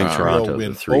Toronto. Giving Toronto Toronto the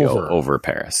win 3-0 over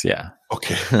Paris. Yeah.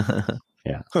 Okay.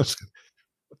 Yeah.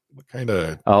 What kind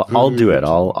of? I'll do it.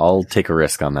 I'll take a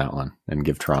risk on that one and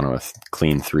give Toronto a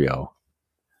clean 3-0.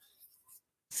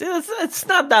 See, it's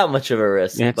not that much of a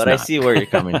risk, Yeah, it's but I not. see where you're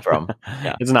coming from.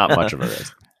 Yeah. It's not much of a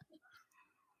risk.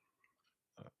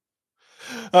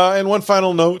 And one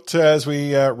final note as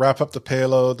we wrap up the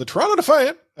payload: the Toronto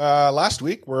Defiant. Last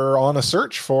week we're on a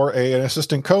search for an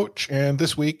assistant coach, and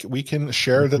this week we can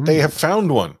share that they have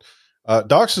found one.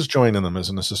 Docs is joining them as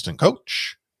an assistant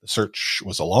coach. The search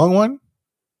was a long one.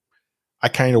 I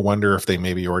kind of wonder if they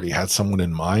maybe already had someone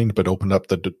in mind, but opened up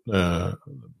the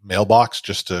mailbox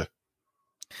just to,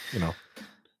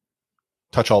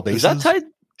 touch all bases. Is that tied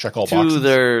check all to boxes?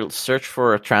 their search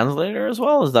for a translator as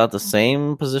well? Is that the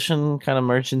same position kind of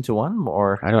merged into one?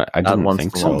 Or I didn't one's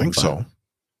think the I so. don't think so.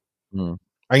 Hmm.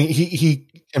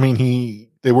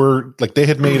 They were like, they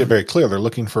had made it very clear they're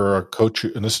looking for a coach,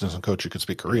 an assistant coach who could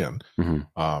speak Korean. Mhm.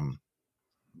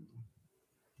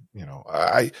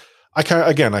 I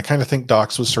kind of think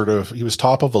Docs was he was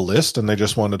top of a list, and they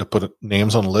just wanted to put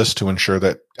names on a list to ensure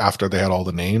that after they had all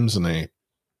the names and they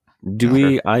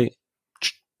I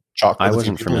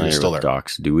wasn't familiar still with there.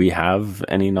 Docs. Do we have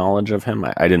any knowledge of him?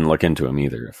 I didn't look into him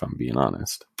either, if I'm being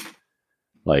honest.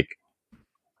 Like,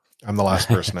 I'm the last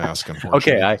person to ask.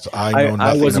 Unfortunately, okay, So I know I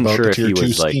nothing wasn't about sure the if tier he 2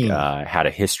 was like scheme. had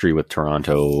a history with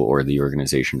Toronto or the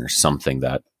organization or something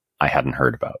that I hadn't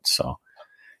heard about. So,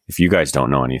 if you guys don't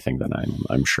know anything, then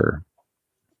I'm sure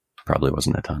probably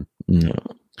wasn't a ton. No.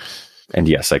 And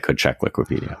yes, I could check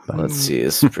Wikipedia. But Let's see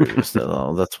his previous.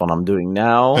 That's what I'm doing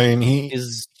now. I mean,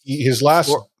 his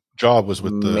last job was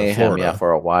with the Mayhem, Florida. yeah,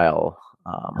 for a while,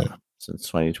 since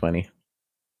 2020.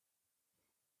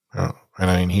 Yeah. And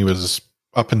I mean, he was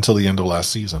up until the end of last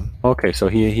season. okay, so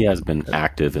he has been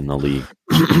active in the league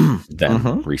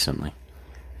then recently.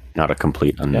 Not a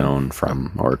complete unknown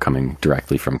from or coming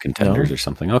directly from contenders or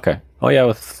something. Okay. Oh yeah,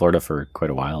 with Florida for quite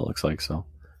a while, it looks like. So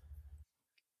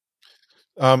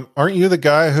Aren't you the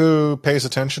guy who pays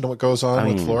attention to what goes on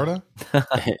with Florida?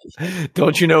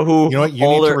 Don't you know who? You know what? You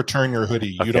need to return your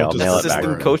hoodie. Okay, You don't I'll just mail it sit back. assistant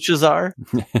there and- coaches are?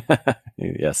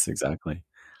 yes, exactly.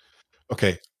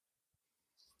 Okay.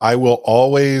 I will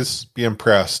always be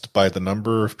impressed by the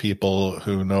number of people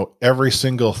who know every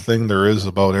single thing there is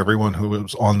about everyone who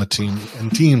is on the team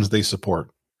and teams they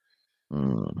support,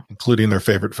 including their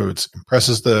favorite foods.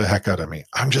 Impresses the heck out of me.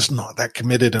 I'm just not that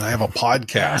committed, and I have a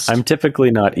podcast. I'm typically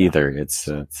not either. It's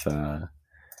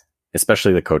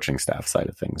especially the coaching staff side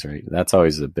of things, right? That's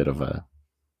always a bit of a,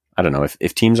 I don't know,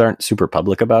 if teams aren't super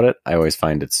public about it, I always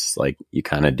find it's like you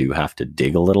kind of do have to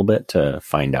dig a little bit to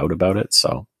find out about it.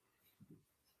 So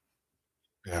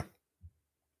yeah.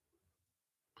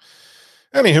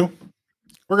 Anywho,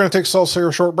 We're going to take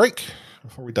a short break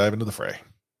before we dive into the fray.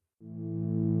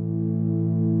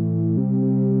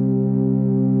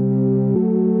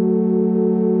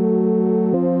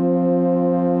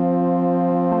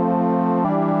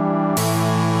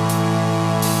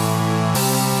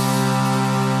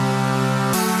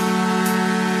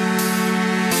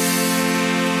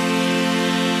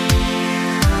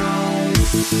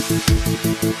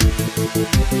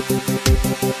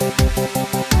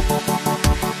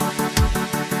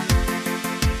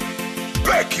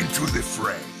 Back into the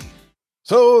fray.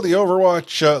 So the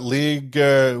Overwatch League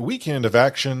weekend of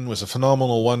action was a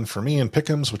phenomenal one for me and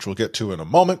Pick'ems, which we'll get to in a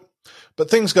moment. But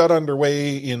things got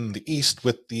underway in the East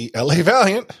with the LA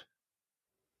Valiant.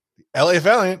 The LA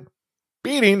Valiant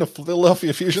beating the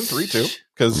Philadelphia Fusion 3-2,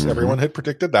 because everyone had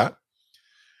predicted that.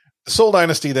 The Seoul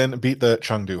Dynasty then beat the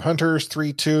Chengdu Hunters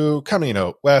 3-2. Coming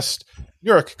out west,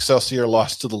 New York Excelsior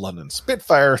lost to the London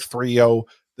Spitfire 3-0.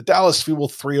 The Dallas Fuel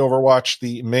 3 Overwatch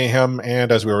the Mayhem,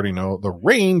 and as we already know, the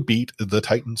Reign beat the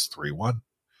Titans 3-1.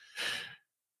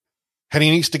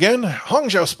 Heading east again,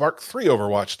 Hangzhou Spark 3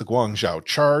 Overwatch the Guangzhou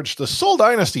Charge. The Seoul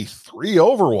Dynasty 3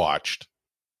 Overwatched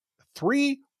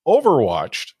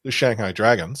the Shanghai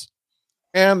Dragons.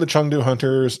 And the Chengdu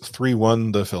Hunters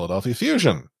 3-1 the Philadelphia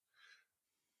Fusion.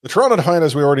 The Toronto Defiant,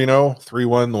 as we already know,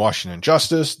 3-1 the Washington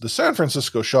Justice. The San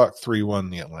Francisco Shock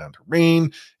 3-1 the Atlanta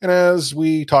Reign. And as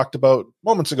we talked about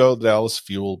moments ago, the Dallas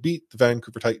Fuel beat the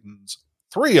Vancouver Titans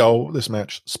 3-0. This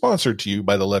match sponsored to you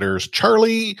by the letters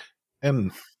Charlie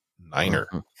and Niner.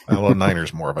 Well,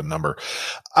 Niner's more of a number.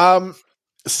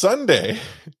 Sunday,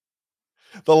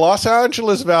 the Los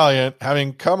Angeles Valiant,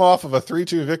 having come off of a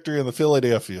 3-2 victory in the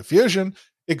Philadelphia Fusion,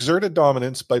 exerted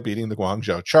dominance by beating the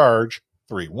Guangzhou Charge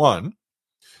 3-1.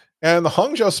 And the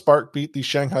Hangzhou Spark beat the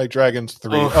Shanghai Dragons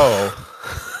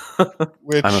 3-0.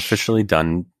 Which I'm officially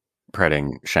done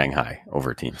pretting Shanghai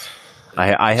over teams.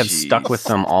 I have stuck with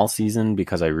them all season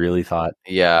because I really thought,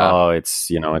 it's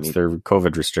it's their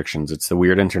COVID restrictions. It's the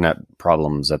weird internet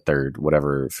problems at their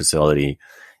whatever facility.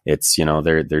 It's,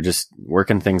 they're just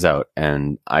working things out.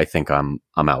 And I think I'm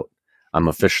out. I'm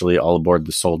officially all aboard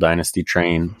the Seoul Dynasty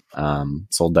train.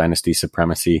 Seoul Dynasty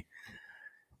supremacy.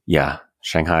 Yeah.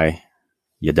 Shanghai.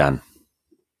 You done.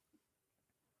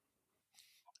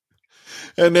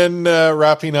 And then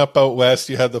wrapping up out west,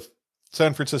 you had the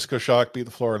San Francisco Shock beat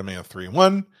the Florida Man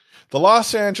 3-1. The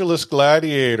Los Angeles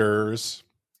Gladiators,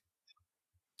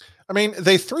 I mean,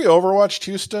 they 3 Overwatched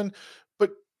Houston,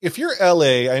 but if you're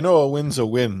LA, I know a win's a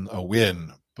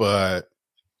win, but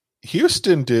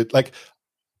Houston did,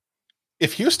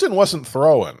 if Houston wasn't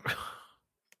throwing,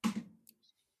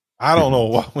 I don't know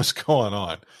what was going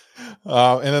on.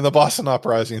 And then the Boston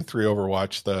Uprising 3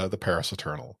 Overwatch the Paris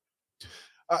Eternal.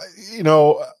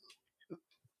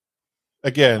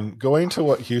 Again, going to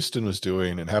what Houston was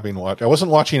doing and having watched, I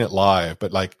wasn't watching it live,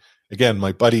 but again,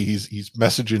 my buddy, he's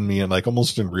messaging me in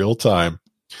almost in real time.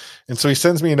 And so he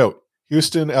sends me a note,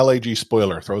 Houston LAG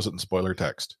spoiler, throws it in spoiler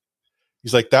text.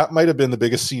 He's like, that might have been the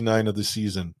biggest C9 of the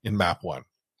season in map 1.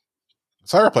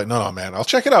 So I replied, no, man, I'll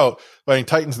check it out. But I mean,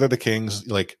 Titans, they're the Kings.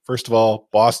 First of all,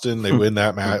 Boston, they win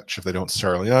that match if they don't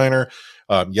Charlie Niner.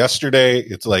 Yesterday,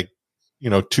 it's 2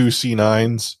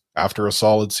 C9s after a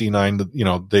solid C9,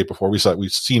 the day before we saw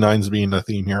C9s being the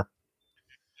theme here.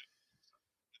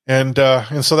 And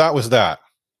so that was that.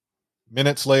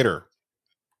 Minutes later,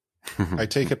 I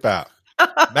take it back.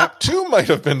 Map 2 might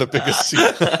have been the biggest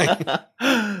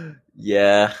C9.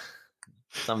 Yeah.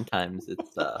 Sometimes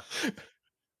it's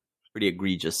pretty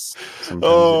egregious.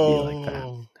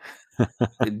 Sometimes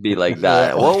it'd be like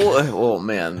that. Oh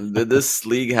man, this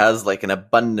league has an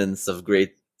abundance of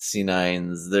great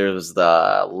C9s. There's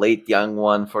the late young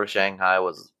one for Shanghai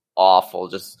was awful,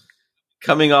 just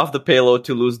coming off the payload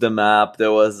to lose the map.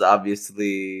 There was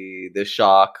obviously the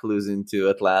Shock losing to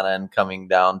Atlanta and coming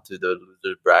down to the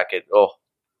loser bracket. Oh,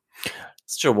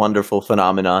 such a wonderful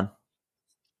phenomenon.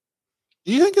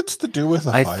 Do you think it's to do with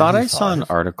I thought I saw an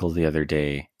article the other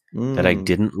day that I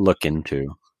didn't look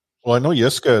into. Well, I know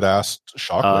Yiska had asked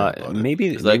Shockwave.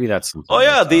 Maybe that's something. Oh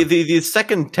yeah, the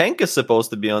second tank is supposed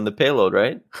to be on the payload,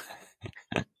 right?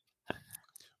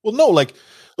 Well, no,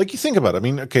 you think about it. I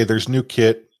mean, okay, there's new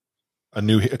kit, a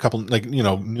couple,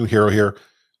 new hero here.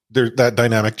 There, that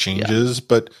dynamic changes,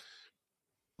 but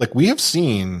we have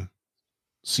seen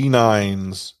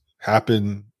C9s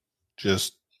happen.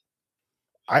 Just,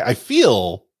 I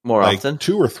feel more often,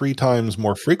 2 or 3 times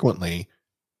more frequently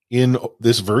in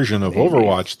this version of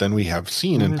Overwatch than we have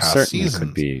seen in past seasons.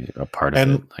 Could be a part of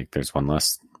it. There's one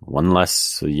less,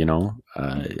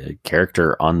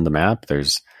 character on the map.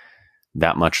 There's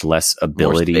that much less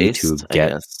ability to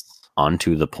get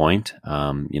onto the point.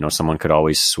 Someone could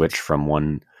always switch from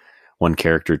one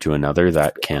character to another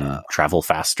that can travel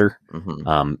faster.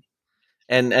 Mm-hmm.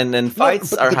 And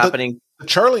fights are happening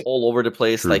Charlie all over the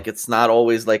place. True. Like it's not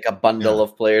always like a bundle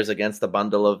of players against a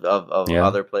bundle of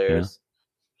other players.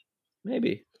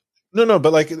 Maybe. No,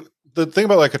 but like the thing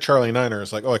about like a Charlie Niner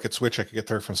is like, I could switch, I could get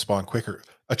there from spawn quicker.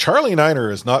 A Charlie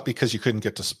Niner is not because you couldn't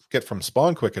get from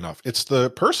spawn quick enough. It's the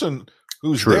person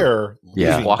who's there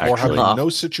leaving or having no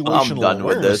situational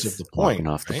awareness of the point. Walking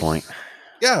off the point.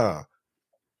 Yeah.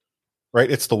 Right.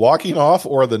 It's the walking off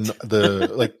or the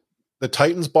like the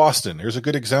Titans Boston. Here's a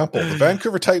good example. The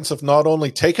Vancouver Titans have not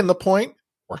only taken the point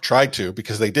or tried to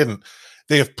because they didn't.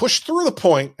 They have pushed through the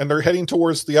point and they're heading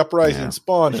towards the uprising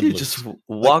spawn. You just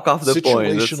walk off the point.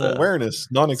 Situational awareness,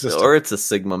 non-existent. Or it's a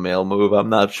Sigma male move. I'm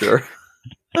not sure.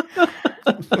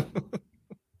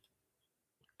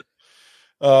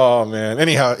 Oh man.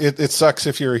 Anyhow, it sucks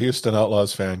if you're a Houston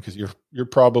Outlaws fan because you're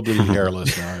probably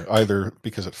hairless now, either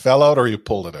because it fell out or you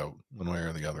pulled it out, one way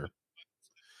or the other.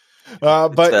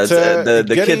 But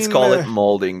the kids call it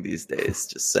molding these days.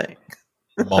 Just saying.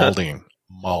 Molding.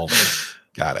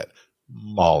 Got it.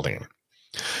 Molding.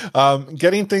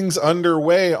 Getting things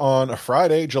underway on a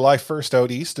Friday, July 1st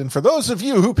out east. And for those of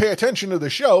you who pay attention to the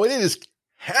show, it is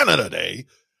Canada Day.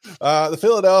 The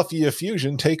Philadelphia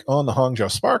Fusion take on the Hangzhou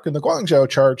Spark, and the Guangzhou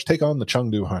Charge take on the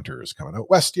Chengdu Hunters. Coming out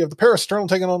west, you have the Paris Eternal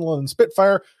taking on the London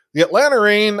Spitfire, the Atlanta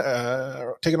Reign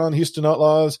taking on the Houston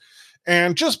Outlaws.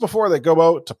 And just before they go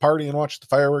out to party and watch the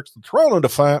fireworks, the Toronto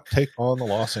Defiant take on the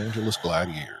Los Angeles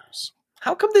Gladiators.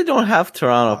 How come they don't have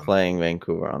Toronto playing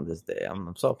Vancouver on this day?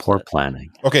 I'm so upset. Poor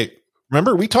planning. Okay,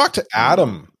 remember we talked to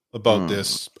Adam about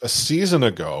this a season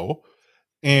ago,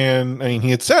 and I mean he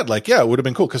had said like, it would have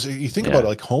been cool because you think about it,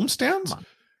 like homestands.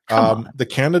 Come on. The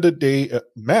Canada Day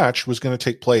match was going to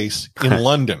take place in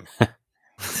London.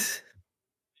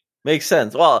 Makes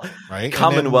sense. Well, right?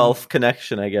 Commonwealth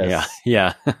connection, I guess.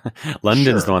 Yeah.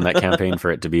 London's the one that campaigned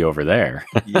for it to be over there.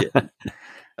 Yeah,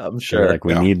 I'm sure. Like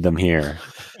we need them here.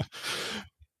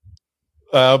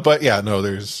 But yeah, no,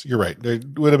 you're right. There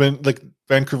would have been like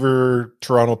Vancouver,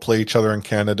 Toronto play each other on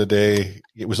Canada Day.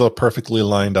 It was all perfectly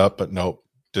lined up, but nope,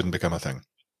 didn't become a thing.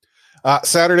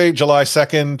 Saturday, July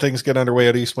 2nd, things get underway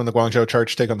at east when the Guangzhou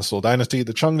Charge take on the Seoul Dynasty,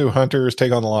 the Chengdu Hunters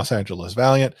take on the Los Angeles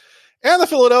Valiant, and the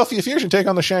Philadelphia Fusion take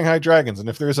on the Shanghai Dragons. And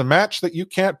if there's a match that you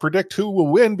can't predict who will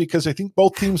win because I think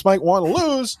both teams might want to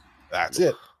lose, that's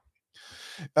it.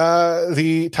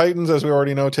 The Titans, as we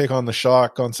already know, take on the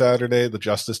Shock on Saturday. The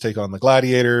Justice take on the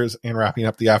Gladiators. And wrapping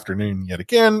up the afternoon yet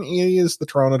again is the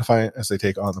Toronto Defiant as they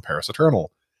take on the Paris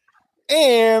Eternal.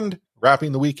 And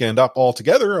wrapping the weekend up all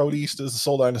together out east is the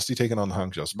Seoul Dynasty taking on the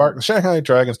Hangzhou Spark. The Shanghai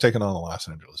Dragons taking on the Los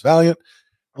Angeles Valiant.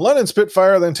 The London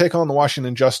Spitfire then take on the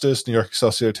Washington Justice. New York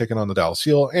Excelsior taking on the Dallas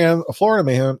Heel. And Florida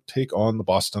Mayhem take on the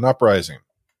Boston Uprising.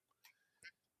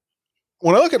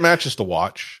 When I look at matches to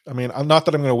watch, I mean, I'm not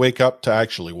that I'm going to wake up to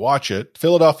actually watch it.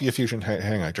 Philadelphia Fusion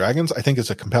Shanghai Dragons, I think is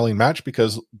a compelling match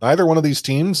because neither one of these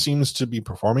teams seems to be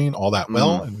performing all that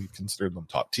well, and we consider them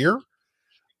top tier.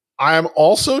 I am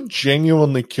also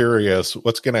genuinely curious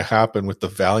what's going to happen with the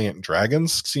Valiant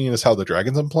Dragons, seeing as how the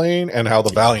Dragons have been playing and how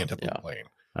the Valiant have been playing.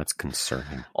 That's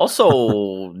concerning.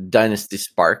 Also, Dynasty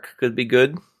Spark could be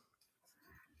good.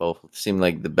 Both seem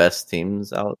like the best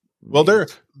teams out. Well,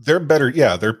 they're better.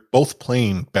 Yeah, they're both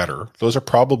playing better. Those are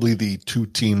probably the two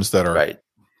teams that are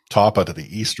top out of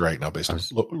the East right now based on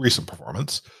recent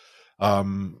performance.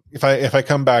 If I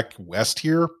come back west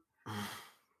here,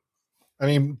 I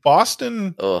mean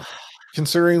Boston,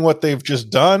 considering what they've just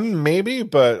done, maybe,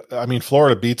 but I mean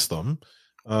Florida beats them.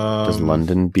 Does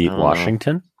London beat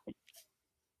Washington?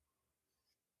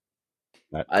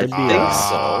 I think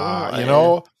so. You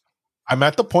know, I'm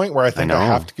at the point where I think I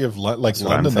have to give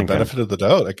London the benefit of the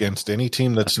doubt against any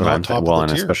team that's not top of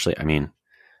the tier. Especially, I mean,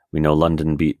 we know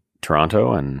London beat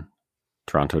Toronto and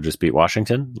Toronto just beat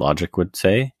Washington. Logic would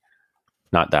say,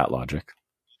 not that logic.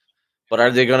 But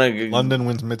are they going to? London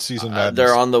wins midseason madness.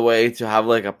 They're on the way to have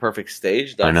like a perfect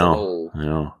stage. That's I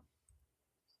know.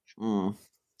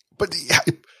 But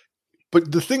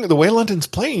the thing, the way London's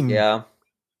playing, I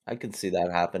can see that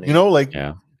happening. You know,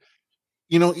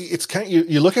 you know, it's kind of,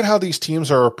 you look at how these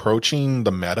teams are approaching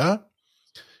the meta,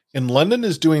 and London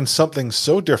is doing something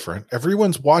so different.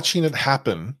 Everyone's watching it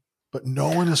happen, but no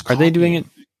one is. Are they doing it?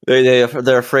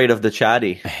 They're afraid of the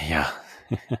chatty. Yeah,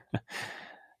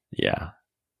 yeah.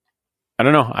 I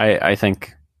don't know. I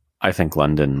think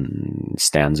London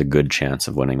stands a good chance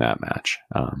of winning that match.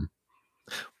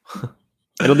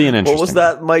 It'll be an interesting. What was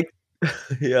that, Mike?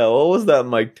 Yeah, what was that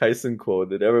Mike Tyson quote?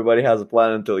 That everybody has a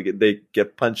plan until they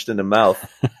get punched in the mouth.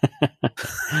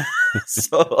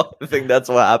 So I think that's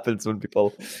what happens when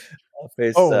people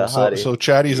face Hadi. So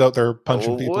Chatty's out there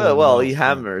punching people. Well, he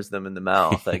hammers them in the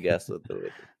mouth, I guess.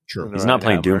 Sure. He's not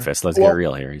playing Doomfist. Let's get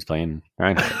real here. He's playing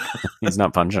Reinhardt. He's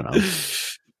not punching him.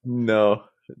 No,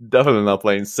 definitely not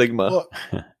playing Sigma. Well,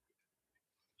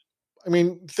 I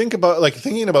mean, thinking about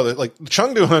it, like the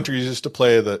Chengdu Hunters used to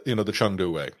play the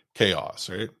Chengdu way, chaos,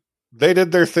 right? They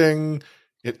did their thing.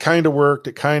 It kind of worked.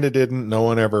 It kind of didn't. No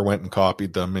one ever went and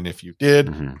copied them. And if you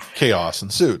did, chaos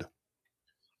ensued.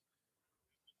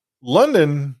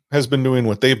 London has been doing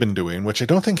what they've been doing, which I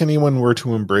don't think anyone were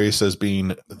to embrace as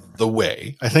being the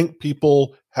way. I think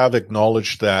people have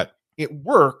acknowledged that it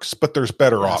works, but there's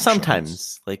better options.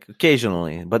 Sometimes, like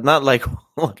occasionally, but not like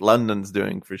what London's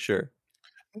doing for sure.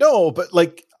 No, but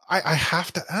like I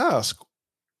have to ask,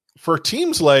 for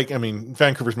teams like, I mean,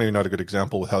 Vancouver's maybe not a good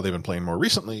example with how they've been playing more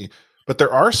recently, but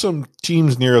there are some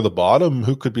teams near the bottom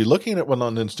who could be looking at what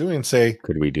London's doing and say,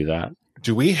 could we do that?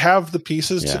 Do we have the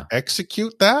pieces to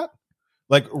execute that?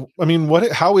 Like, I mean,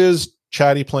 how is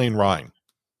Chatty playing Rhine?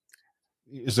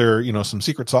 Is there, some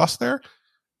secret sauce there?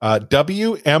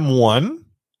 WM1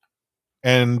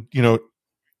 and,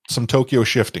 some Tokyo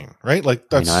shifting, right? Like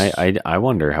that's. I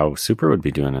wonder how Super would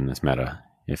be doing in this meta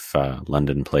if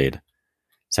London played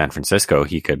San Francisco.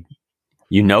 He could,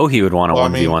 he would want to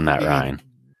 1v1 that Rhine.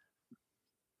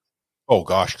 Oh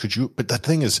gosh, could you? But the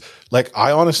thing is, like,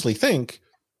 I honestly think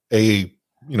a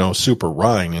Super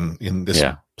Rhine in this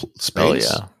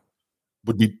space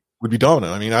would be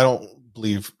dominant. I mean, I don't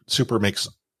believe Super makes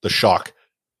the shock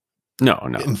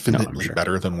infinitely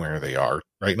better than where they are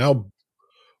right now.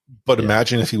 But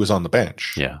imagine if he was on the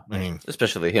bench. Yeah. I mean,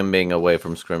 especially him being away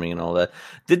from scrimming and all that.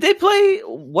 Did they play?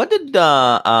 What did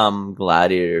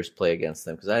Gladiators play against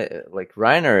them? Because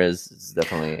Reiner is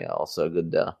definitely also a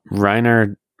good.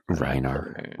 Reiner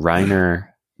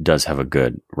does have a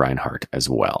good Reinhardt as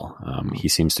well. He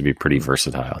seems to be pretty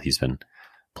versatile. He's been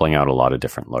playing out a lot of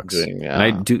different looks. And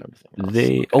I do.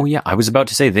 I was about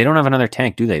to say they don't have another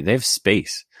tank, do they? They have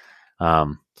Space.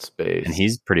 Space, and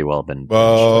he's pretty well been.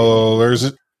 Well, there's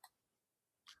it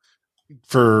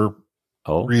for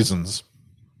reasons.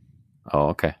 Oh,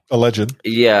 okay. Alleged.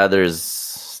 Yeah, there's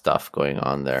stuff going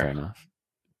on there. Fair enough.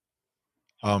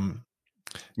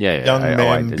 Young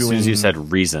man as soon as you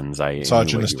said reasons, I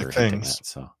misogynistic things. At,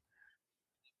 so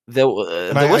there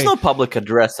was no public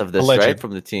address of this, alleged. Right,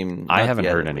 from the team. I haven't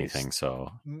heard anything,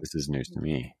 so this is news to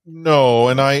me. No,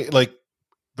 and the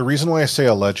reason why I say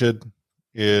alleged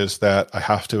is that I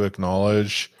have to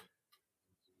acknowledge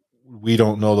we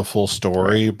don't know the full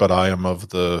story, but I am of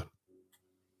the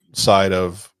side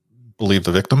of believe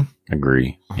the victim.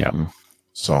 Agree. Yeah.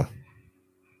 So.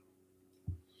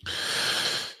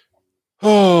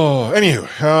 Oh,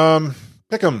 anywho,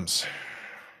 Pick'ems.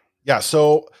 Yeah,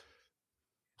 so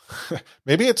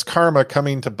maybe it's karma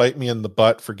coming to bite me in the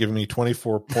butt for giving me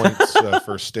 24 points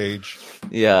first stage.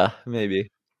 Yeah, maybe.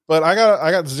 But I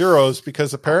got zeros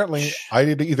because apparently I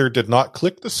either did not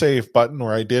click the save button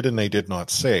or I did and they did not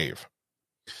save.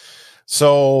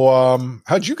 So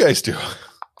how'd you guys do?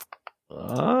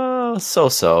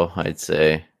 So I'd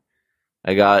say.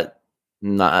 I got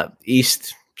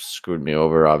East screwed me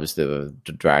over. Obviously the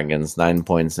Dragons 9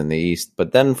 points in the East,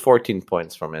 but then 14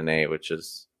 points from NA, which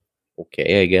is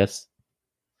okay, I guess.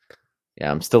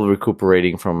 Yeah, I'm still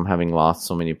recuperating from having lost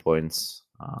so many points.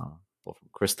 From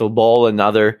Crystal Ball and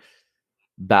other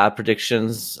bad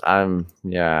predictions.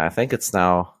 I think it's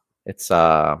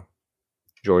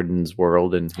Jordan's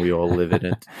world and we all live in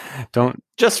it.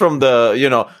 Just from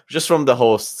the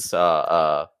host's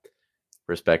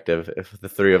perspective, if the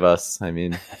three of us, I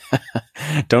mean,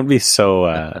 don't be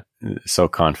so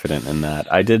confident in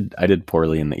that. I did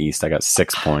poorly in the East. I got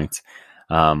 6 points.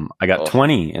 I got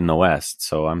 20 in the West,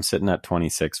 so I'm sitting at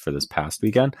 26 for this past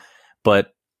weekend.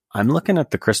 But I'm looking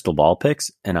at the crystal ball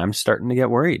picks, and I'm starting to get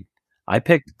worried. I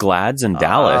picked Glads and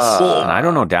Dallas, and I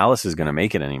don't know Dallas is going to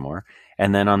make it anymore.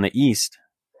 And then on the East,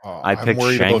 I picked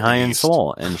Shanghai and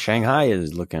Seoul, and Shanghai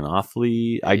is looking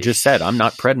awfully. I just said I'm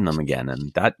not predding them again,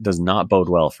 and that does not bode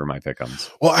well for my pick'ems.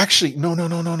 Well, actually, no.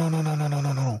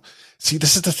 See,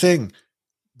 this is the thing.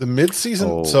 The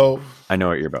midseason. So I know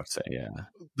what you're about to say. Yeah,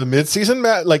 the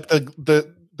midseason, like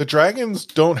the Dragons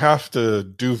don't have to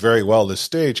do very well this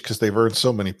stage because they've earned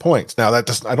so many points. Now I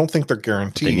don't think they're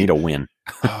guaranteed. They need a win.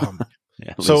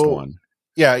 At least one.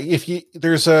 Yeah,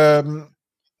 there's a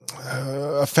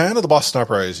fan of the Boston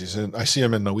Uprisings, and I see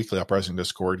him in the weekly Uprising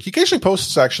Discord. He occasionally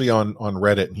posts actually on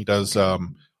Reddit, and he does a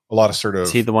lot of sort of.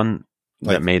 Is he the one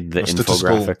that made the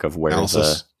infographic of where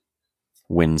the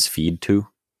wins feed to?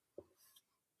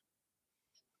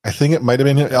 I think it might have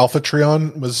been Alpha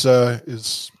Trion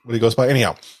is what he goes by.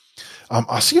 Anyhow,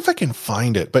 I'll see if I can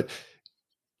find it. But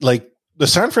like the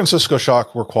San Francisco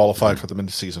Shock were qualified for the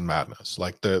mid-season madness.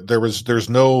 Like there's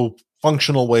no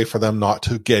functional way for them not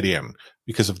to get in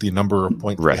because of the number of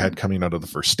points they had coming out of the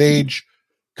first stage,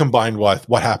 combined with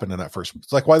what happened in that first week.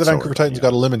 It's like why the Vancouver Titans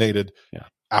got eliminated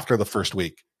after the first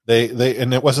week. They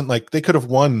and it wasn't like they could have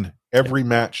won every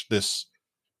match this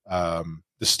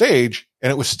stage,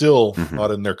 and it was still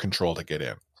not in their control to get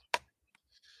in.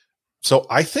 So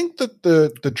I think that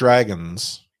the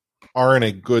Dragons are in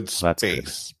a good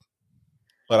space,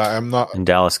 but I'm not. And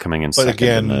Dallas coming in second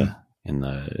again in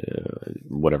the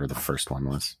whatever the first one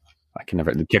was. I can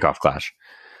never the kickoff clash.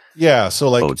 Yeah, so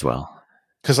like bodes well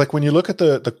because like when you look at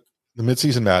the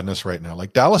midseason madness right now,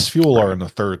 like Dallas Fuel are in the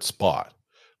third spot.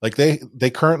 Like they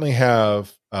currently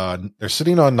have they're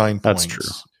sitting on 9 points. That's true.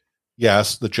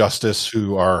 Yes, the Justice,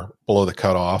 who are below the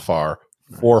cutoff, are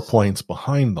 4 points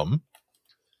behind them.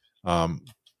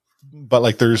 But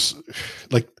like there's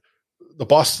like the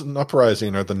Boston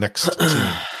Uprising are the next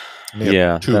team.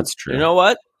 Yeah, that's true. You know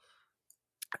what?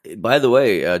 By the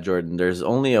way, Jordan, there's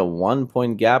only a 1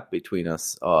 point gap between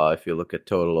us. If you look at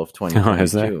total of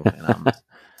 2022, and I'm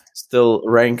still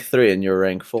rank 3 and you're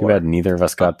rank 4. Too bad neither of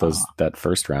us got that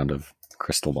first round of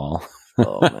Crystal Ball.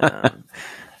 Oh man.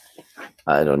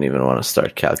 I don't even want to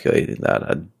start calculating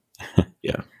that.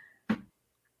 Yeah.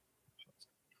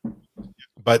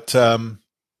 But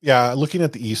looking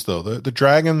at the East though, the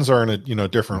Dragons are in a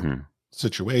different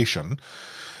situation.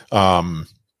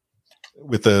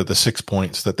 With the 6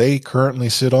 points that they currently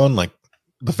sit on, like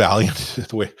the Valiant,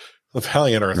 the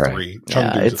Valiant are 3,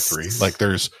 Chengdu's at 3. Like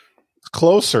there's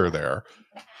closer there.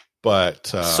 But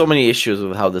so many issues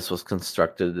with how this was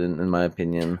constructed, in my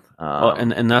opinion. Well,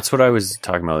 and that's what I was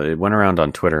talking about. It went around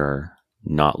on Twitter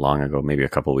not long ago, maybe a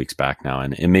couple of weeks back now,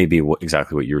 and it may be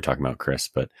exactly what you were talking about, Chris.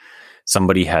 But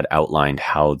somebody had outlined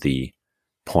how the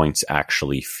points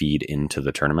actually feed into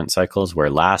the tournament cycles.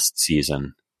 Where last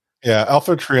season,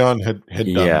 Alpha Trion had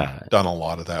done a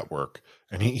lot of that work,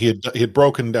 and he had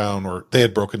broken down, or they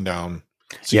had broken down.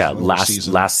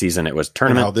 Last season it was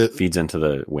tournament feeds into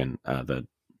the win.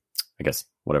 I guess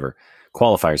whatever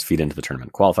qualifiers feed into the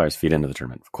tournament. Qualifiers feed into the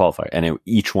tournament. And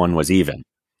each one was even.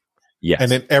 Yes,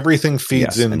 and then everything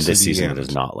feeds into. And this season it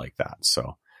is not like that.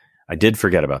 So I did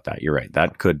forget about that. You're right.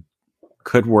 That could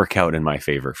work out in my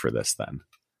favor for this then.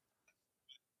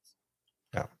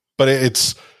 Yeah, but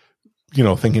it's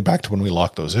thinking back to when we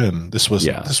locked those in. This was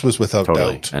without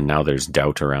doubt. And now there's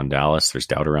doubt around Dallas. There's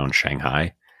doubt around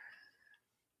Shanghai.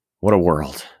 What a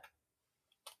world.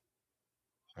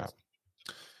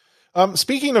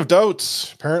 Speaking of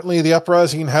doubts, apparently the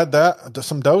Uprising had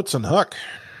some doubts in Huck.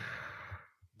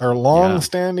 Their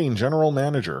long-standing general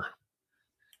manager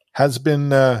has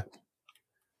been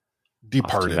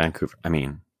departed. Vancouver. I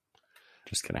mean,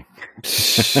 just kidding.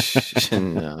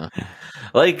 No.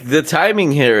 Like the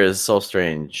timing here is so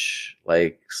strange.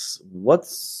 Like,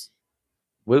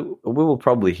 we will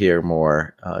probably hear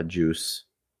more juice,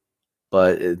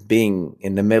 but it being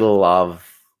in the middle of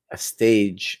a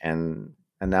stage and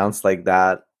announced like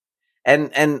that,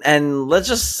 and let's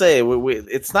just say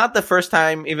it's not the first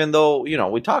time. Even though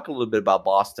we talk a little bit about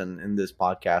Boston in this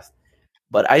podcast,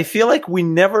 but I feel like we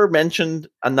never mentioned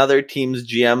another team's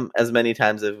GM as many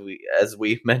times as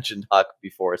we mentioned Huck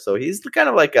before. So he's kind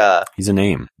of like he's a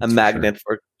name, a magnet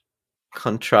for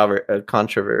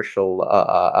controversial,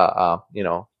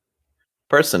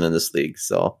 person in this league.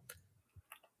 So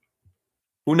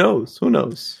who knows?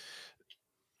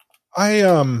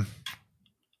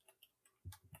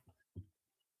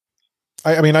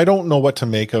 I mean, I don't know what to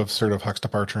make of sort of Huck's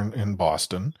departure in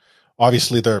Boston.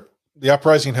 Obviously, the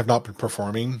Uprising have not been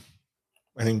performing,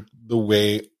 I think, the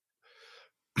way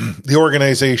the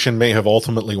organization may have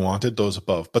ultimately wanted, those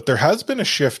above. But there has been a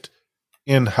shift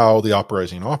in how the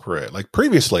Uprising operate. Like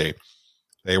previously,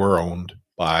 they were owned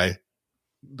by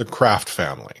the Kraft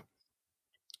family.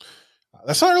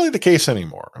 That's not really the case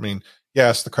anymore. I mean,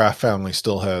 yes, the Kraft family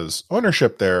still has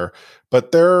ownership there,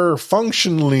 but they're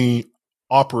functionally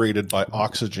operated by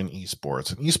Oxygen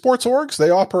Esports. And esports orgs, they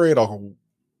operate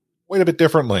quite a bit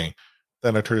differently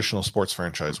than a traditional sports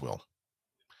franchise will.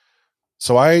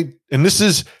 So this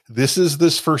is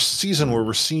this first season where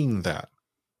we're seeing that.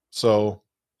 So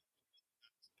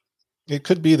it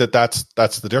could be that's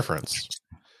the difference.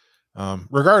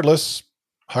 Regardless,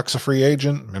 Huck's a free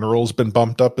agent. Mineral's been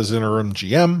bumped up as interim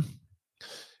GM.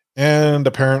 And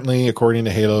apparently, according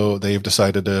to Halo, they've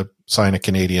decided to sign a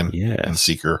Canadian and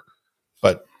Seeker,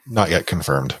 but not yet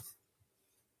confirmed.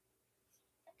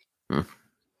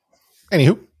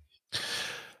 Anywho.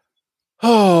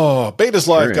 Oh, Beta's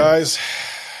live, guys.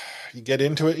 You get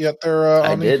into it yet there?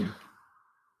 I Omni? did.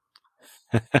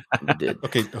 I did.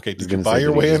 Okay. Did you gonna buy say,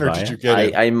 your did you way just in, or buy did it? you get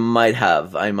in? I might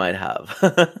have.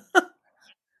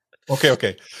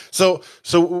 Okay. So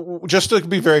just to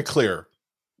be very clear,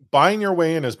 buying your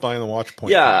way in is buying the Watch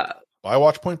Point. Yeah. Pack. Buy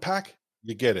Watch Point pack,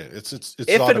 you get it. It's If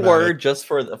it automatic. were just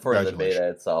for the Congratulations. beta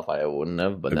itself, I wouldn't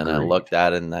have. But then I Agreed. looked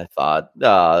at it and I thought,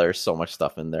 there's so much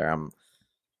stuff in there.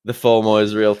 The FOMO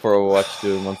is real for Overwatch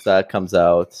 2. And once that comes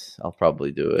out, I'll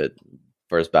probably do it.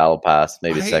 First battle pass,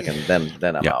 maybe second,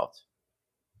 then I'm out.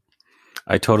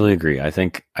 I totally agree. I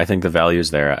think the value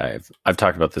is there. I've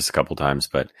talked about this a couple times,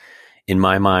 but in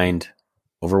my mind,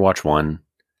 Overwatch 1,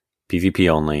 PvP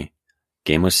only,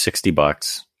 game was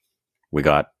 $60. We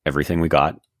got everything we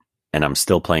got, and I'm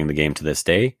still playing the game to this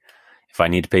day. If I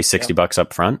need to pay $60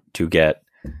 up front to get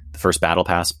the first battle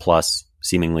pass plus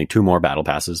seemingly 2 more battle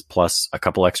passes plus a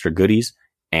couple extra goodies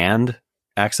and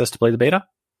access to play the beta,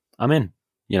 I'm in.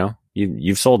 You know,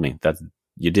 you've sold me. That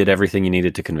you did everything you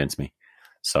needed to convince me.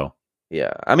 So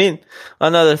yeah, I mean,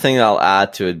 another thing I'll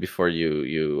add to it before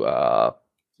you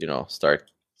start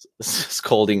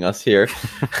scolding us here,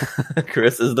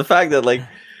 Chris, is the fact that like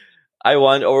I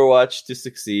want Overwatch to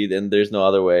succeed, and there's no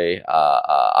other way.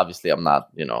 Obviously, I'm not.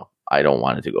 I don't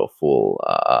want it to go full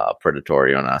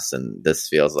predatory on us, and this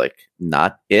feels like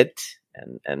not it.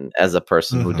 And as a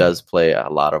person who does play a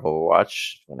lot of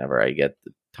Overwatch, whenever I get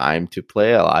the time to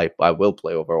play, I will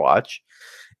play Overwatch,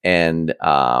 and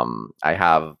I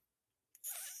have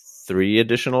 3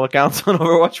 additional accounts on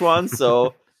Overwatch 1.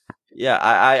 So yeah,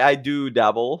 I do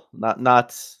dabble.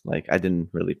 Not like I didn't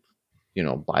really,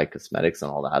 buy cosmetics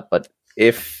and all that. But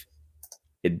if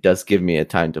it does give me a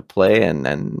time to play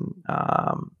and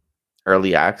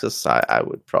early access, I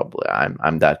would probably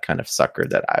I'm that kind of sucker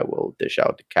that I will dish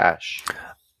out the cash.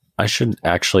 I should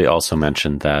actually also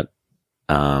mention that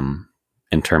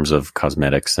in terms of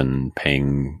cosmetics and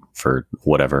paying for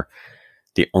whatever,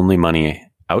 the only money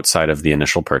outside of the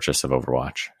initial purchase of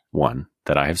Overwatch 1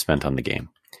 that I have spent on the game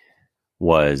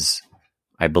was,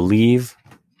 I believe,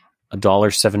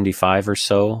 $1.75 or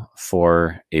so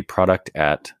for a product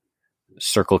at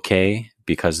Circle K,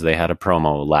 because they had a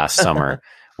promo last summer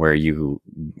where you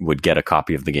would get a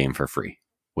copy of the game for free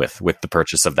with the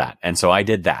purchase of that. And so I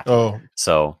did that. Oh,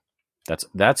 So that's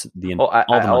the all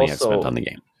the money I've spent on the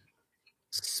game.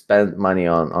 Spent money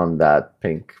on that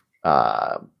pink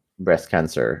breast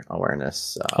cancer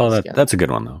awareness. Scan. That's a good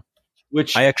one though.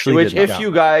 Which did if not.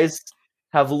 you guys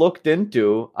have looked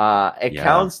into,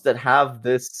 accounts that have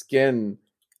this skin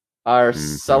are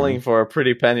selling for a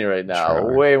pretty penny right now,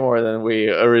 way more than we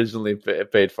originally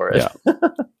paid for it. Yeah.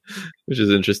 Which is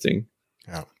interesting.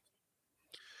 Yeah.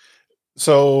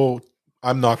 So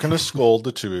I'm not going to scold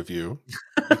the two of you,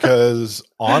 because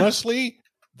honestly,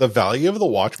 the value of the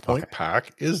Watch Point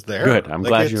pack is there. Good. I'm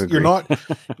glad you agree.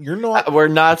 You're not. We're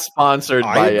not sponsored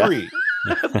I by agree.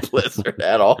 Blizzard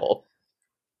at all.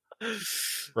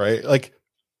 Right? Like,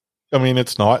 I mean,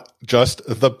 it's not just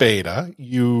the beta.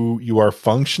 You are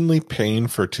functionally paying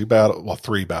for 3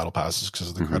 battle passes because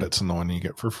of the credits and the one you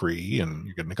get for free, and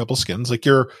you're getting a couple skins. Like,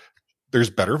 there's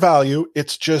better value.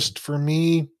 It's just, for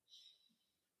me,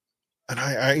 and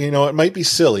I it might be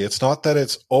silly. It's not that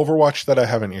it's Overwatch that I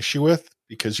have an issue with,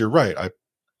 because you're right.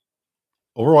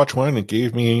 Overwatch 1, it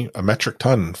gave me a metric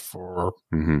ton for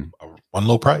one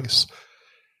low price.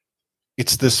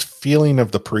 It's this feeling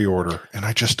of the pre-order, and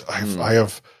I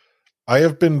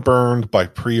have been burned by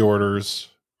pre-orders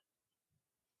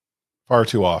far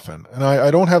too often, and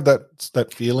I don't have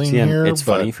that feeling here. It's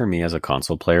funny for me as a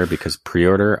console player, because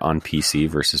pre-order on PC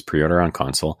versus pre-order on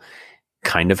console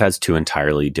kind of has 2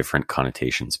 entirely different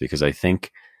connotations, because I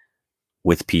think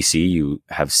with PC, you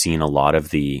have seen a lot of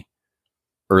the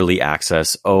early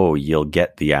access. Oh, you'll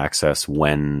get the access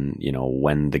when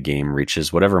the game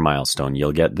reaches whatever milestone,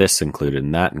 you'll get this included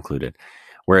and that included.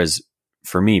 Whereas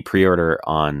for me, pre-order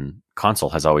on console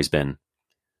has always been,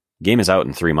 game is out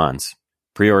in 3 months,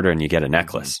 pre-order and you get a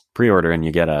necklace, pre-order and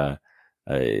you get a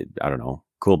I don't know,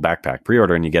 cool backpack,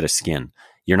 pre-order and you get a skin.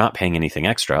 You're not paying anything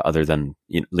extra other than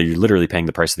you're literally paying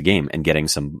the price of the game and getting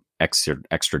some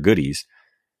extra goodies,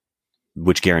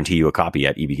 which guarantee you a copy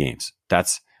at EB Games.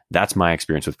 That's my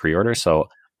experience with pre-order. So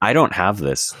I don't have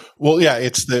this. Well, yeah,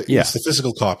 it's the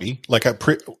physical copy. Like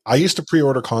I used to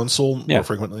pre-order console more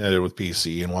frequently than I did with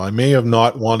PC, and while I may have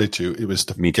not wanted to, it was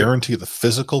to guarantee the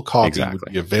physical copy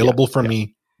would be available for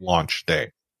me launch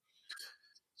day.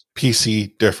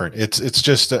 PC different. It's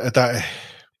just that.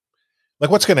 Like,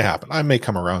 what's going to happen? I may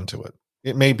come around to it.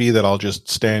 It may be that I'll just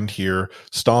stand here,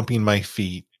 stomping my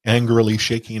feet, angrily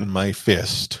shaking my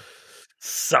fist.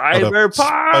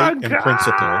 Cyberpunk and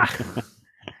principle.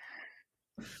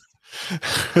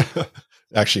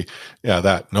 Actually, yeah,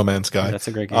 that No Man's Sky. That's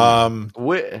a great game. At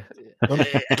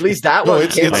least that No, one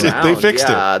it's- came it's- around. they fixed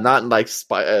it. Yeah, not like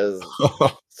Cyberpunk.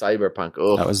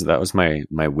 Oh, that was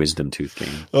my wisdom tooth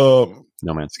game. No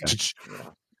Man's Sky.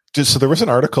 So there was an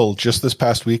article just this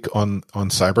past week on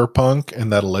Cyberpunk,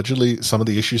 and that allegedly some of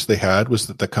the issues they had was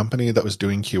that the company that was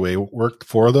doing QA work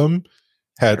for them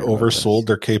had oversold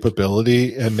their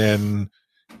capability, and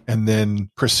then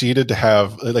proceeded to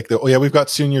have we've got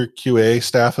senior QA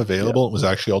staff available. It was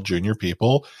actually all junior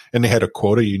people, and they had a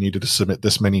quota. You needed to submit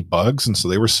this many bugs, and so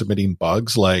they were submitting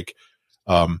bugs like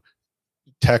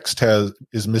text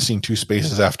is missing 2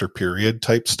 spaces after period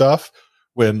type stuff,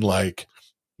 when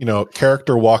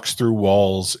character walks through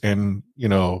walls and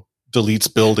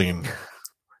deletes building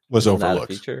was isn't that a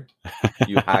overlooked. feature?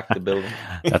 You hacked the building.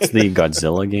 That's the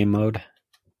Godzilla game mode.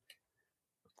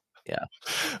 Yeah.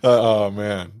 Oh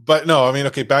man, but no, I mean,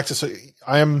 okay, back to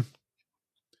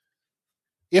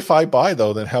if I buy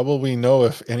though, then how will we know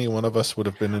if any one of us would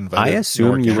have been invited? I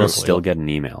assume you will organically? still get an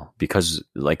email because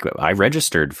I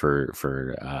registered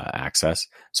for access.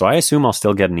 So I assume I'll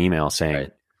still get an email saying,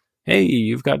 Right. hey,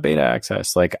 you've got beta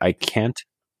access. Like I can't.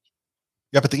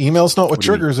 Yeah, but the email's not what What do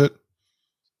you mean? triggers it.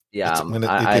 Yeah, It's when it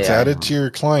gets added to your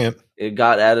client. It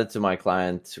got added to my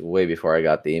client way before I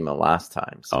got the email last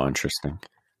time. So. Oh, interesting.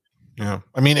 Yeah,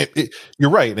 I mean, you're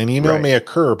right. An email Right. may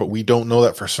occur, but we don't know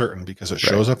that for certain because it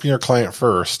shows up in your client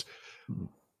first.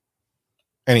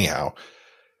 Anyhow,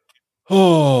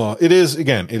 it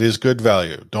is good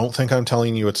value. Don't think I'm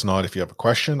telling you it's not. If you have a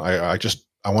question, I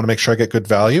want to make sure I get good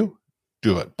value.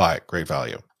 Do it. Buy it. Great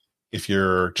value. If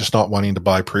you're just not wanting to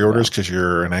buy pre-orders because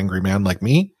you're an angry man like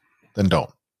me, then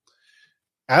don't.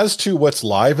 As to what's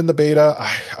live in the beta,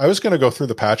 I was going to go through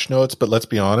the patch notes, but let's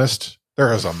be honest,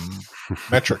 there is a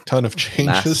metric ton of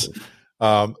changes.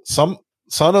 Some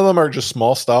of them are just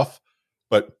small stuff,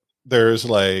 but there's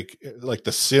like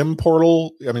the Sim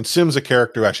portal. I mean, Sim's a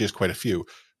character who actually has quite a few,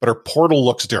 but her portal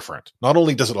looks different. Not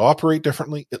only does it operate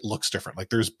differently, it looks different.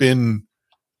 Like there's been,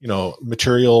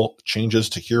 material changes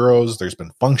to heroes. There's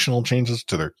been functional changes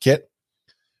to their kit.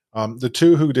 The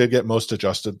 2 who did get most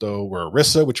adjusted though were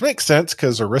Orisa, which makes sense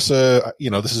because Orisa,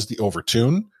 this is the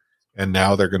Overtune, and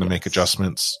now they're going to make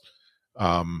adjustments.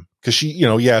 Because she,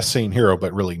 same hero,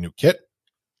 but really new kit.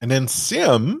 And then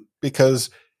Sim, because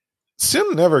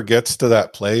Sim never gets to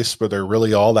that place where they're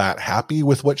really all that happy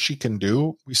with what she can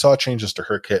do. We saw changes to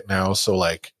her kit now, so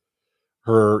like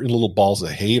her little balls of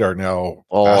hate are now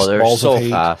they're balls so of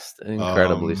hate. fast,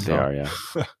 incredibly They so. are, yeah.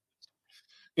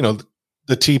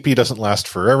 The TP doesn't last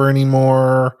forever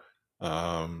anymore.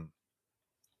 I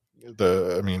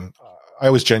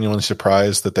was genuinely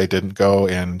surprised that they didn't go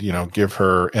and give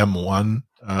her M1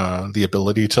 the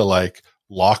ability to like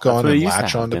lock That's on what it and used to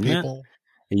latch have, onto didn't it? people.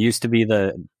 It used to be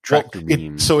the tractor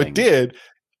beam. So thing. it did.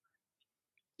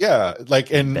 Yeah,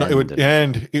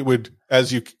 it would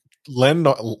as you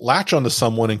latch onto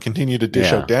someone and continue to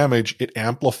dish out damage, it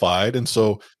amplified. And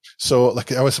so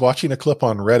like I was watching a clip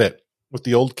on Reddit with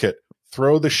the old kit,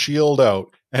 throw the shield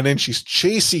out, and then she's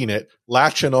chasing it,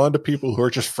 latching onto people who are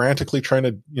just frantically trying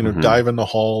to, dive in the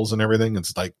halls and everything.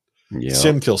 It's like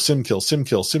sim kill,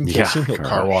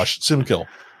 car wash, sim kill.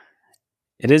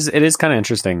 It is kind of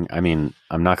interesting. I mean,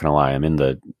 I'm not going to lie. I'm in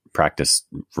the practice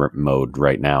mode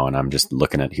right now, and I'm just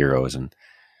looking at heroes, and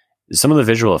some of the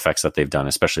visual effects that they've done,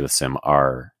 especially with Sim,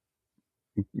 are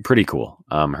pretty cool.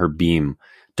 Her beam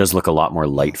does look a lot more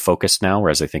light focused now,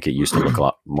 whereas I think it used to look a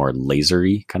lot more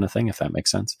lasery kind of thing, if that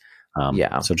makes sense. So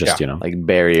just, like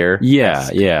barrier.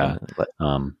 Yeah.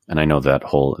 And I know that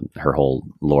her whole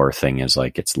lore thing is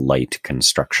like it's light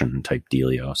construction type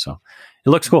dealio. So it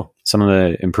looks cool. Some of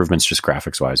the improvements just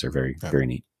graphics wise are very, very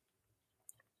neat.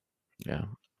 Yeah.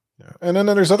 And then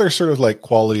there's other sort of like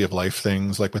quality of life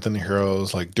things like within the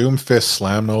heroes, like Doomfist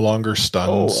Slam no longer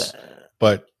stuns,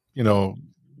 but because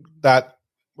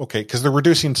they're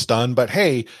reducing stun, but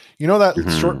hey,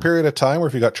 that short period of time where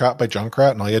if you got trapped by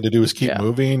Junkrat and all you had to do was keep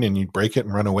moving and you'd break it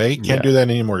and run away, you can't do that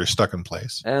anymore. You're stuck in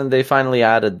place. And they finally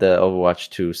added the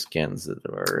Overwatch 2 skins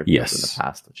that were in the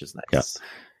past, which is nice.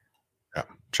 Yeah.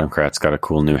 Junkrat's got a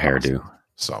cool new hairdo.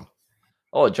 So.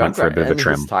 Junkrat and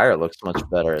his tire looks much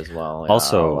better as well. Yeah,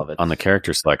 also, on the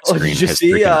character select screen, his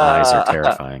freaking eyes are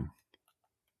terrifying.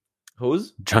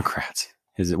 Whose? Junkrat's.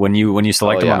 When you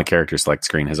select him on the character select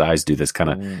screen, his eyes do this kind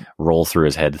of roll through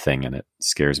his head thing, and it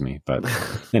scares me. But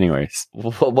anyways.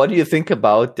 What do you think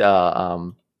about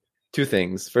 2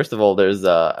 things? First of all, there's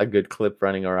a good clip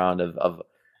running around of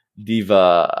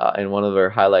Diva in one of her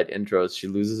highlight intros. She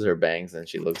loses her bangs and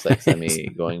she looks like Semi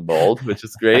going bald, which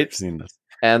is great. I've seen this.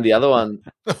 And the other one,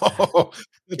 and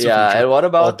what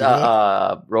about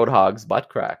Roadhog's butt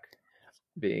crack?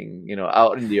 being,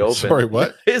 out in the open. Sorry,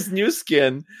 what? His new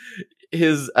skin,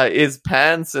 his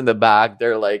pants in the back,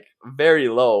 they're like very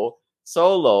low,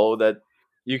 so low that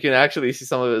you can actually see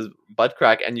some of his butt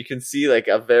crack, and you can see like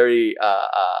a very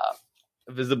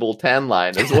visible tan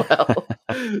line as well.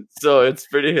 So it's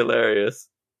pretty hilarious.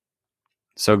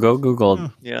 So go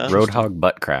Google Yeah. Roadhog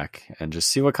butt crack and just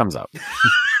see what comes up.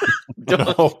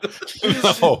 No. Do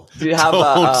you have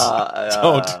Don't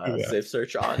a do that. safe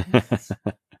search on?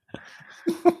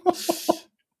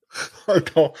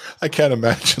 I can't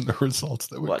imagine the results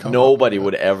that would What, come. nobody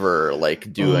would ever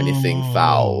do anything Oh.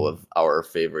 foul with our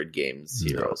favorite games No,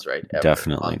 heroes, right? Ever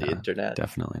definitely on the not. internet.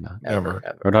 Definitely not. Ever.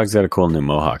 Roadhog's got a cool new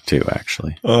mohawk too,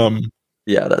 actually.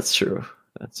 Yeah, that's true.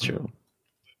 That's true.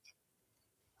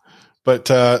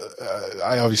 But I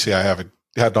haven't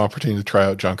had an opportunity to try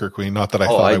out Junker Queen. Not that I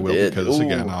thought I will, did. because Ooh.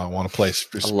 again, I want to play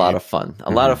for A speed. lot of fun. A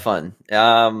lot of fun.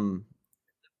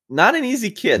 Not an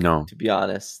easy kit, No. to be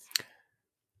honest.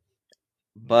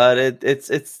 But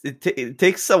it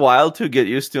takes a while to get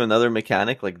used to another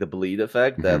mechanic like the bleed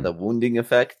effect, the wounding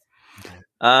effect.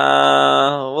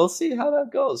 We'll see how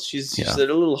that goes. She's a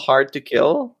little hard to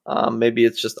kill. Maybe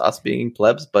it's just us being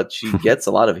plebs, but she gets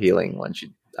a lot of healing when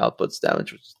she outputs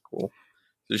damage, which is cool.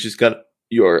 So she's got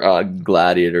your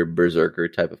gladiator berserker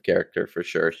type of character for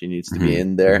sure. She needs to be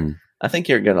in there. I think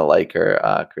you're gonna like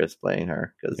her, Chris, playing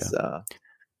her, because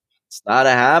it's not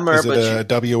a hammer, Is it but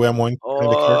a WM1 kind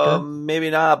of character? maybe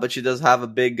not. But she does have a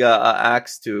big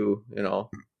axe to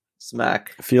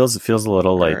smack Feels a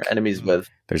little her like enemies with.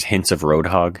 there's hints of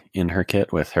Roadhog in her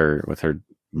kit with her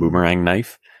boomerang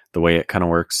knife. The way it kind of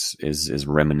works is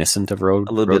reminiscent of A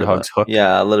little bit of Roadhog's hook.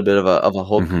 Yeah, a little bit of a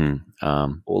hook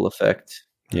pull effect.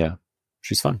 Yeah,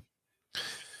 she's fun.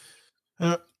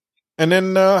 And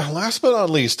then last but not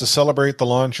least, to celebrate the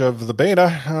launch of the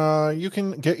beta, you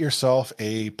can get yourself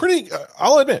a pretty,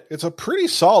 I'll admit, it's a pretty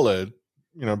solid,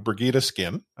 Brigida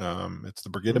skin. It's the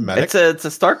Brigida medic. It's a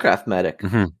StarCraft medic,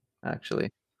 actually.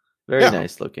 Very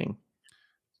nice looking.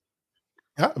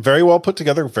 Yeah, very well put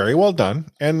together, very well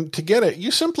done. And to get it,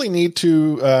 you simply need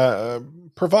to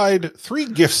provide 3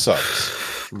 gift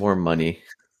subs. More money.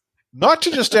 Not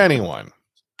to just anyone.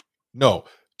 No,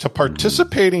 to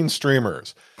participating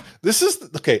streamers. This is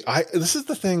this is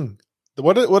the thing.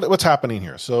 What's happening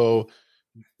here? So,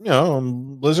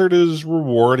 Blizzard is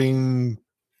rewarding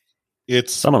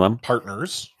its Some of them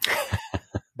partners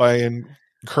by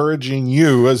encouraging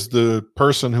you as the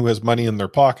person who has money in their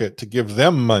pocket to give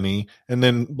them money, and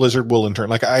then Blizzard will in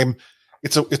turn.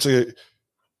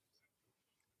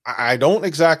 I don't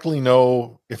exactly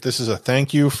know if this is a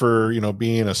thank you for,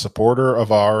 being a supporter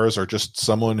of ours, or just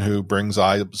someone who brings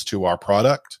items to our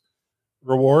product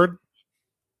reward.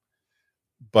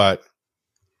 But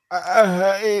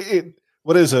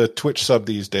what is a Twitch sub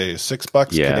these days? $6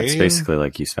 Yeah, Canadian? it's basically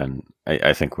like you spend.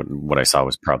 I think what I saw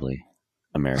was probably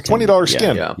American. $20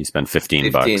 skin. Yeah. You spend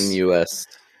 $15. 15 US.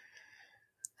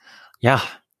 Yeah.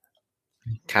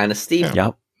 Kind of steep.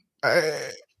 Yep.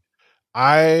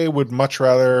 I would much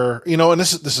rather, and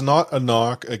this is not a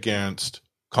knock against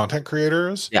content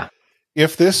creators. Yeah.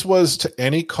 If this was to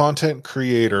any content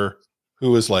creator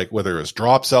who is whether it's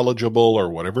drops eligible or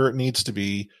whatever it needs to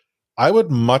be, I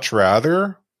would much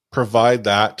rather provide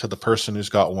that to the person who's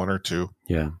got 1 or 2.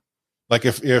 Yeah. Like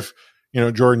if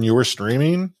Jordan, you were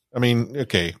streaming, I mean,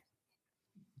 okay.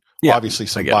 Yeah, obviously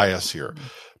some bias here,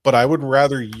 but I would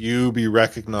rather you be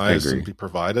recognized and be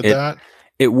provided that.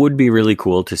 It would be really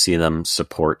cool to see them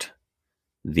support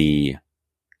the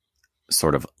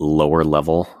sort of lower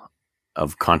level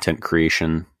of content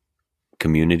creation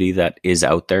community that is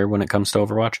out there when it comes to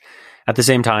Overwatch. At the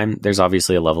same time, there's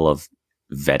obviously a level of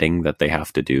vetting that they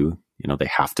have to do. They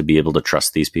have to be able to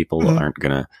trust these people that aren't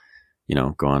going to,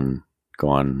 go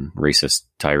on racist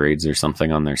tirades or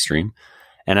something on their stream.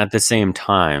 And at the same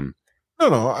time,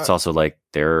 it's also like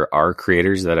there are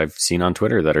creators that I've seen on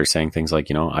Twitter that are saying things like,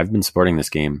 I've been supporting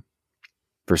this game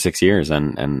for 6 years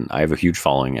and I have a huge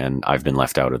following and I've been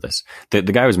left out of this. The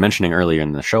guy I was mentioning earlier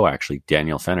in the show, actually,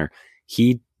 Daniel Fenner,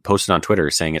 he posted on Twitter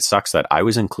saying it sucks that I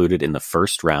was included in the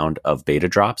first round of beta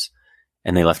drops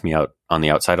and they left me out on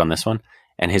the outside on this one.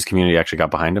 And his community actually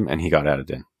got behind him and he got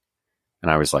added in. And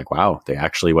I was like, wow, they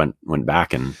actually went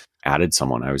back and added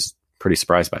someone. I was pretty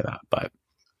surprised by that, but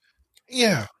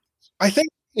yeah. I think,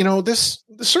 this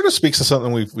sort of speaks to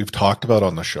something we've talked about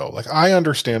on the show. Like, I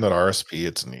understand that RSP,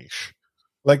 it's niche.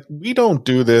 Like, we don't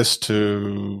do this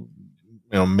to,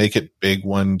 make it big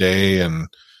one day and,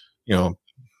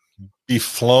 be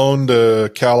flown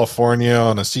to California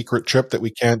on a secret trip that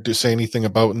we can't say anything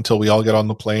about until we all get on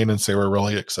the plane and say we're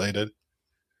really excited.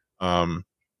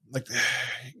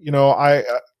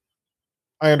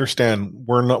 I understand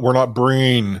we're not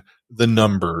bringing the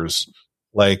numbers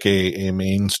like a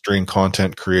mainstream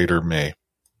content creator may.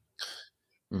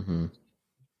 Mm-hmm.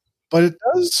 But it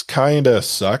does kind of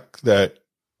suck that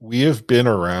we have been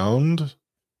around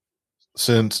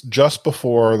since just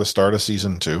before the start of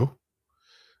season 2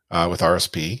 with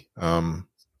RSP.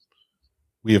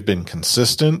 We have been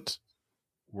consistent.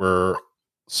 We're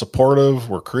supportive.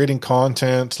 We're creating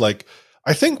content. Like,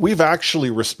 I think we've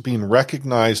actually been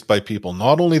recognized by people,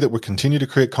 not only that we continue to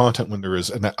create content when there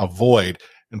is a void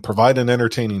and provide an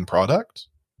entertaining product,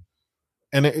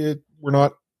 and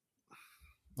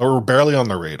we're barely on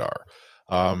the radar.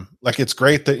 Like, it's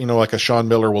great that, like a Sean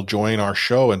Miller will join our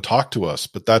show and talk to us,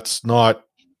 but that's not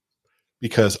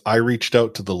because I reached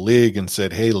out to the league and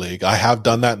said, hey, league, I have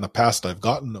done that in the past. I've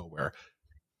gotten nowhere.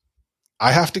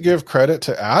 I have to give credit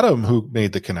to Adam, who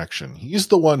made the connection. He's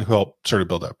the one who helped sort of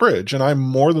build that bridge, and I'm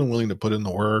more than willing to put in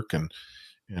the work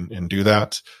and do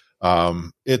that.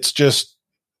 It's just,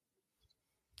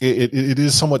 it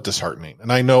is somewhat disheartening.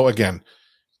 And I know, again,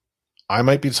 I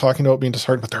might be talking about being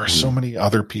disheartened, but there are so many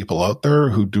other people out there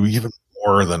who do even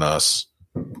more than us.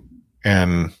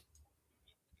 And,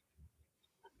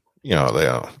 they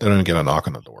don't even get a knock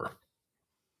on the door.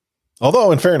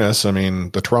 Although, in fairness, I mean,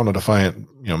 the Toronto Defiant,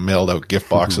 mailed out gift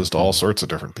boxes to all sorts of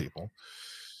different people.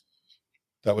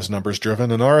 That was numbers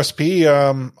driven. And RSP,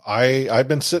 I've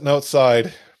been sitting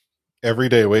outside every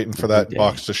day waiting for that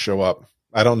box to show up.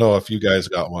 I don't know if you guys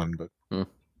got one, but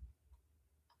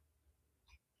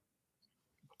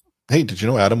hey, did you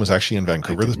know Adam was actually in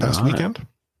Vancouver this past weekend?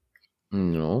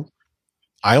 No.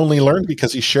 I only learned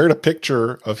because he shared a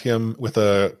picture of him with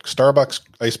a Starbucks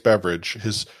iced beverage.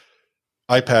 His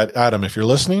iPad, Adam, if you're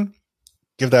listening,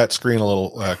 give that screen a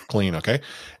little clean, okay?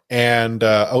 And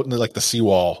out in the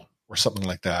seawall or something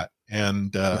like that.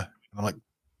 And I'm like,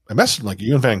 I messaged him, like, are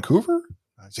you in Vancouver?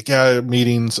 I was like, yeah,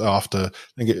 meetings off to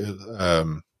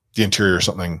the interior or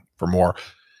something for more.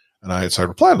 And I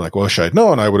replied, I'm like, well, should I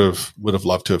know? And I would have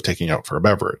loved to have taken you out for a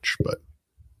beverage, but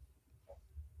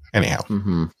anyhow,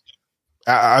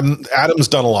 Adam's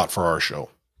done a lot for our show.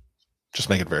 Just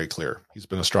make it very clear. He's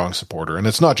been a strong supporter, and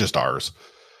it's not just ours.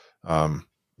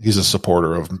 He's a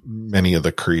supporter of many of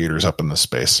the creators up in this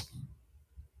space.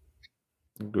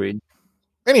 Agreed.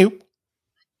 Anywho,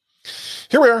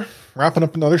 here we are, wrapping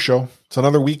up another show. It's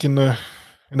another week in the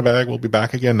bag. We'll be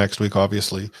back again next week,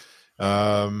 obviously.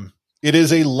 It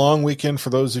is a long weekend for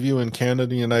those of you in Canada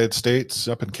and the United States.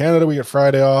 Up in Canada, we get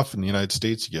Friday off. In the United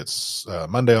States, you get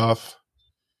Monday off.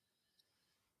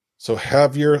 So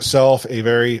have yourself a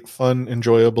very fun,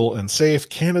 enjoyable, and safe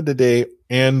Canada Day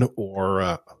and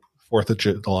or 4th of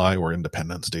July or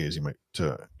Independence Day, as you might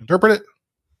interpret it.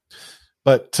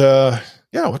 But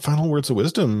what final words of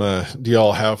wisdom do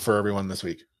y'all have for everyone this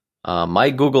week?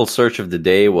 My Google search of the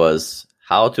day was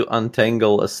how to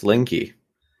untangle a slinky.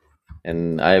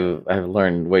 And I've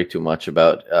learned way too much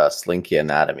about slinky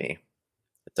anatomy.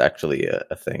 It's actually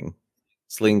a thing.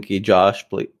 Slinky Josh,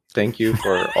 please. Thank you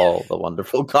for all the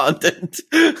wonderful content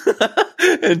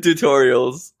and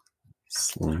tutorials.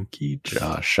 Slinky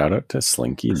Josh. Shout out to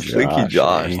Slinky Josh. Slinky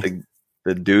Josh. Eh?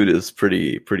 The dude is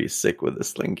pretty sick with the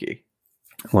slinky.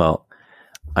 Well,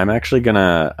 I'm actually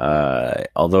gonna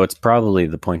although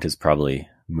the point is probably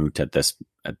moot at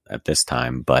this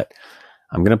time, but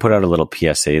I'm gonna put out a little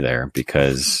PSA there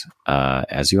because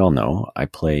as you all know, I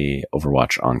play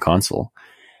Overwatch on console,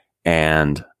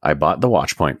 and I bought the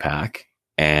Watchpoint pack.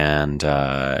 And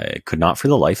could not for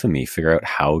the life of me figure out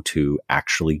how to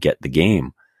actually get the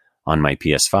game on my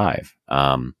PS5.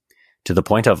 To the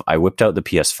point of I whipped out the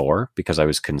PS4 because I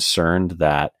was concerned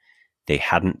that they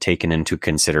hadn't taken into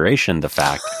consideration the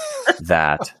fact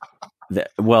that,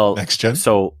 next gen.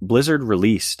 So Blizzard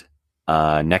released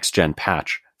a next gen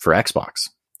patch for Xbox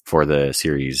for the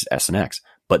Series S and X,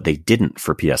 but they didn't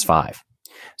for PS5.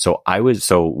 So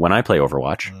when I play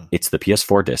Overwatch, it's the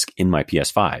PS4 disc in my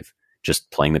PS5.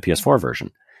 Just playing the PS4 version.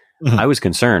 Mm-hmm. I was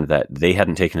concerned that they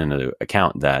hadn't taken into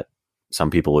account that some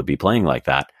people would be playing like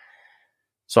that.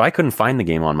 So I couldn't find the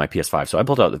game on my PS5. So I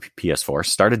pulled out the PS4,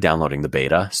 started downloading the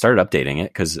beta, started updating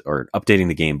it updating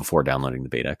the game before downloading the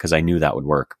beta because I knew that would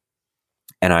work.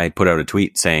 And I put out a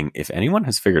tweet saying, if anyone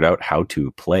has figured out how to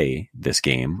play this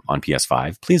game on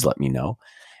PS5, please let me know.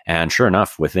 And sure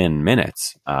enough, within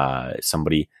minutes,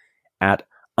 somebody at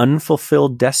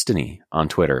Unfulfilled Destiny on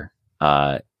Twitter,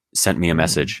 sent me a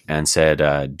message and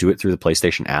said, do it through the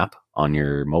PlayStation app on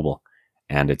your mobile.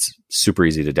 And it's super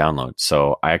easy to download.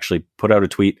 So I actually put out a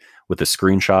tweet with a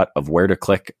screenshot of where to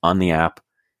click on the app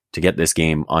to get this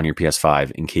game on your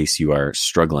PS5 in case you are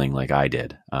struggling like I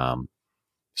did.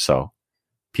 So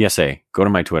PSA, go to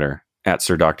my Twitter at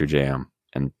Sir Dr. JM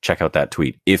and check out that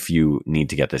tweet if you need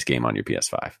to get this game on your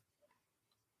PS5.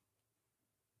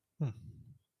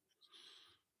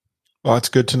 Well, it's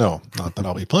good to know. Not that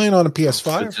I'll be playing on a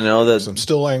PS5. Good to know that I'm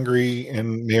still angry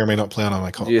and may or may not play on my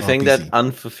console. Do you think that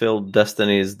unfulfilled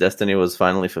destiny was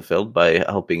finally fulfilled by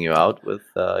helping you out with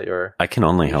your? I can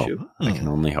only issue? hope. I can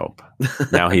only hope.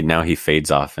 Now he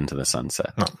fades off into the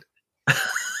sunset. No.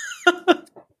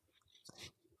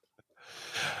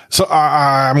 So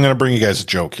I'm going to bring you guys a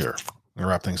joke here. I'm going to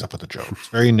wrap things up with a joke. It's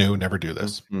very new. Never do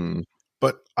this. Mm-hmm.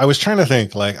 But I was trying to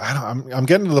think, like, I'm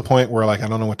getting to the point where, like, I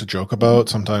don't know what to joke about.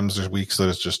 Sometimes there's weeks that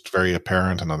it's just very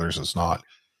apparent and others it's not.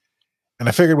 And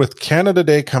I figured with Canada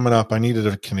Day coming up, I needed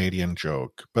a Canadian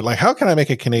joke. But, like, how can I make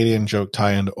a Canadian joke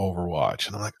tie into Overwatch?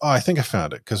 And I'm like, oh, I think I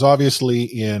found it. Because obviously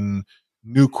in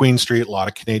New Queen Street, a lot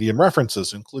of Canadian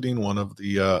references, including one of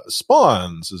the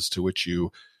spawns as to which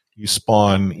you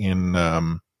spawn in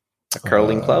A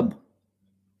curling club?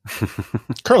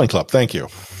 Curling club, thank you.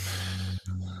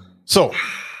 So,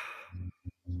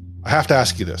 I have to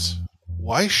ask you this.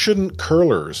 Why shouldn't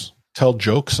curlers tell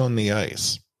jokes on the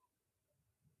ice?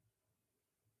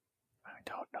 I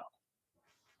don't know.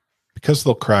 Because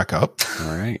they'll crack up.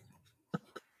 All right.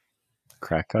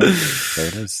 Crack up. There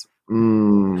it is.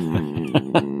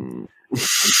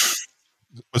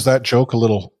 Was that joke a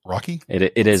little rocky?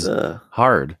 It is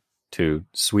hard to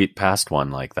sweep past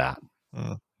one like that.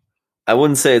 I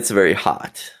wouldn't say it's very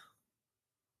hot.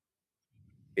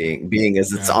 Being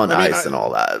as it's on ice and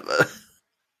all that. But.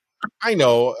 I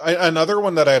know. Another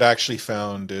one that I'd actually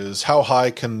found is how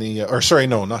high can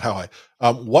not how high.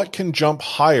 What can jump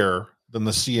higher than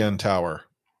the CN Tower?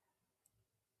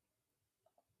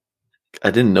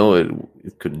 I didn't know it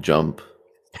could jump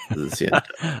to the CN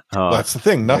Tower. That's the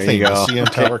thing. Nothing. The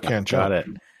CN Tower can't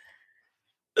jump.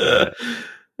 Got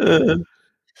it.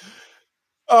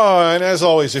 Oh, and as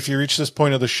always, if you reach this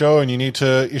point of the show and you need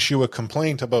to issue a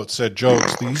complaint about said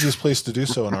jokes, the easiest place to do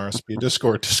so in RSP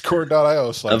Discord,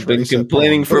 discord.io/. I've been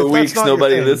complaining for weeks.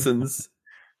 Nobody listens.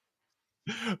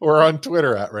 We're on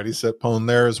Twitter at ReadySetPwn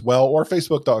there as well, or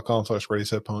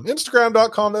Facebook.com/ReadySetPwn,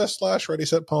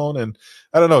 Instagram.com/ReadySetPwn. And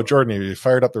I don't know, Jordan, have you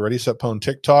fired up the ReadySetPwn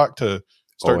TikTok to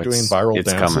start doing viral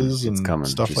dances and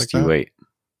stuff Just like you that? Wait.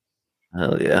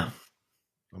 Hell yeah.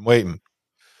 I'm waiting.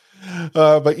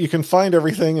 But you can find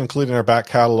everything, including our back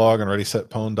catalog, on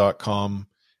ReadySetPwn.com.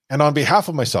 And on behalf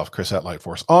of myself, Chris at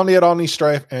Lightforce, Omni at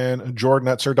OmniStrife, and Jordan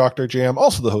at Sir Dr. JM,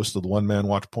 also the host of the One Man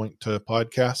Watch Point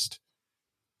podcast,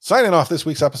 signing off this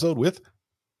week's episode with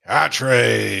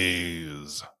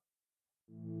Catchphrase.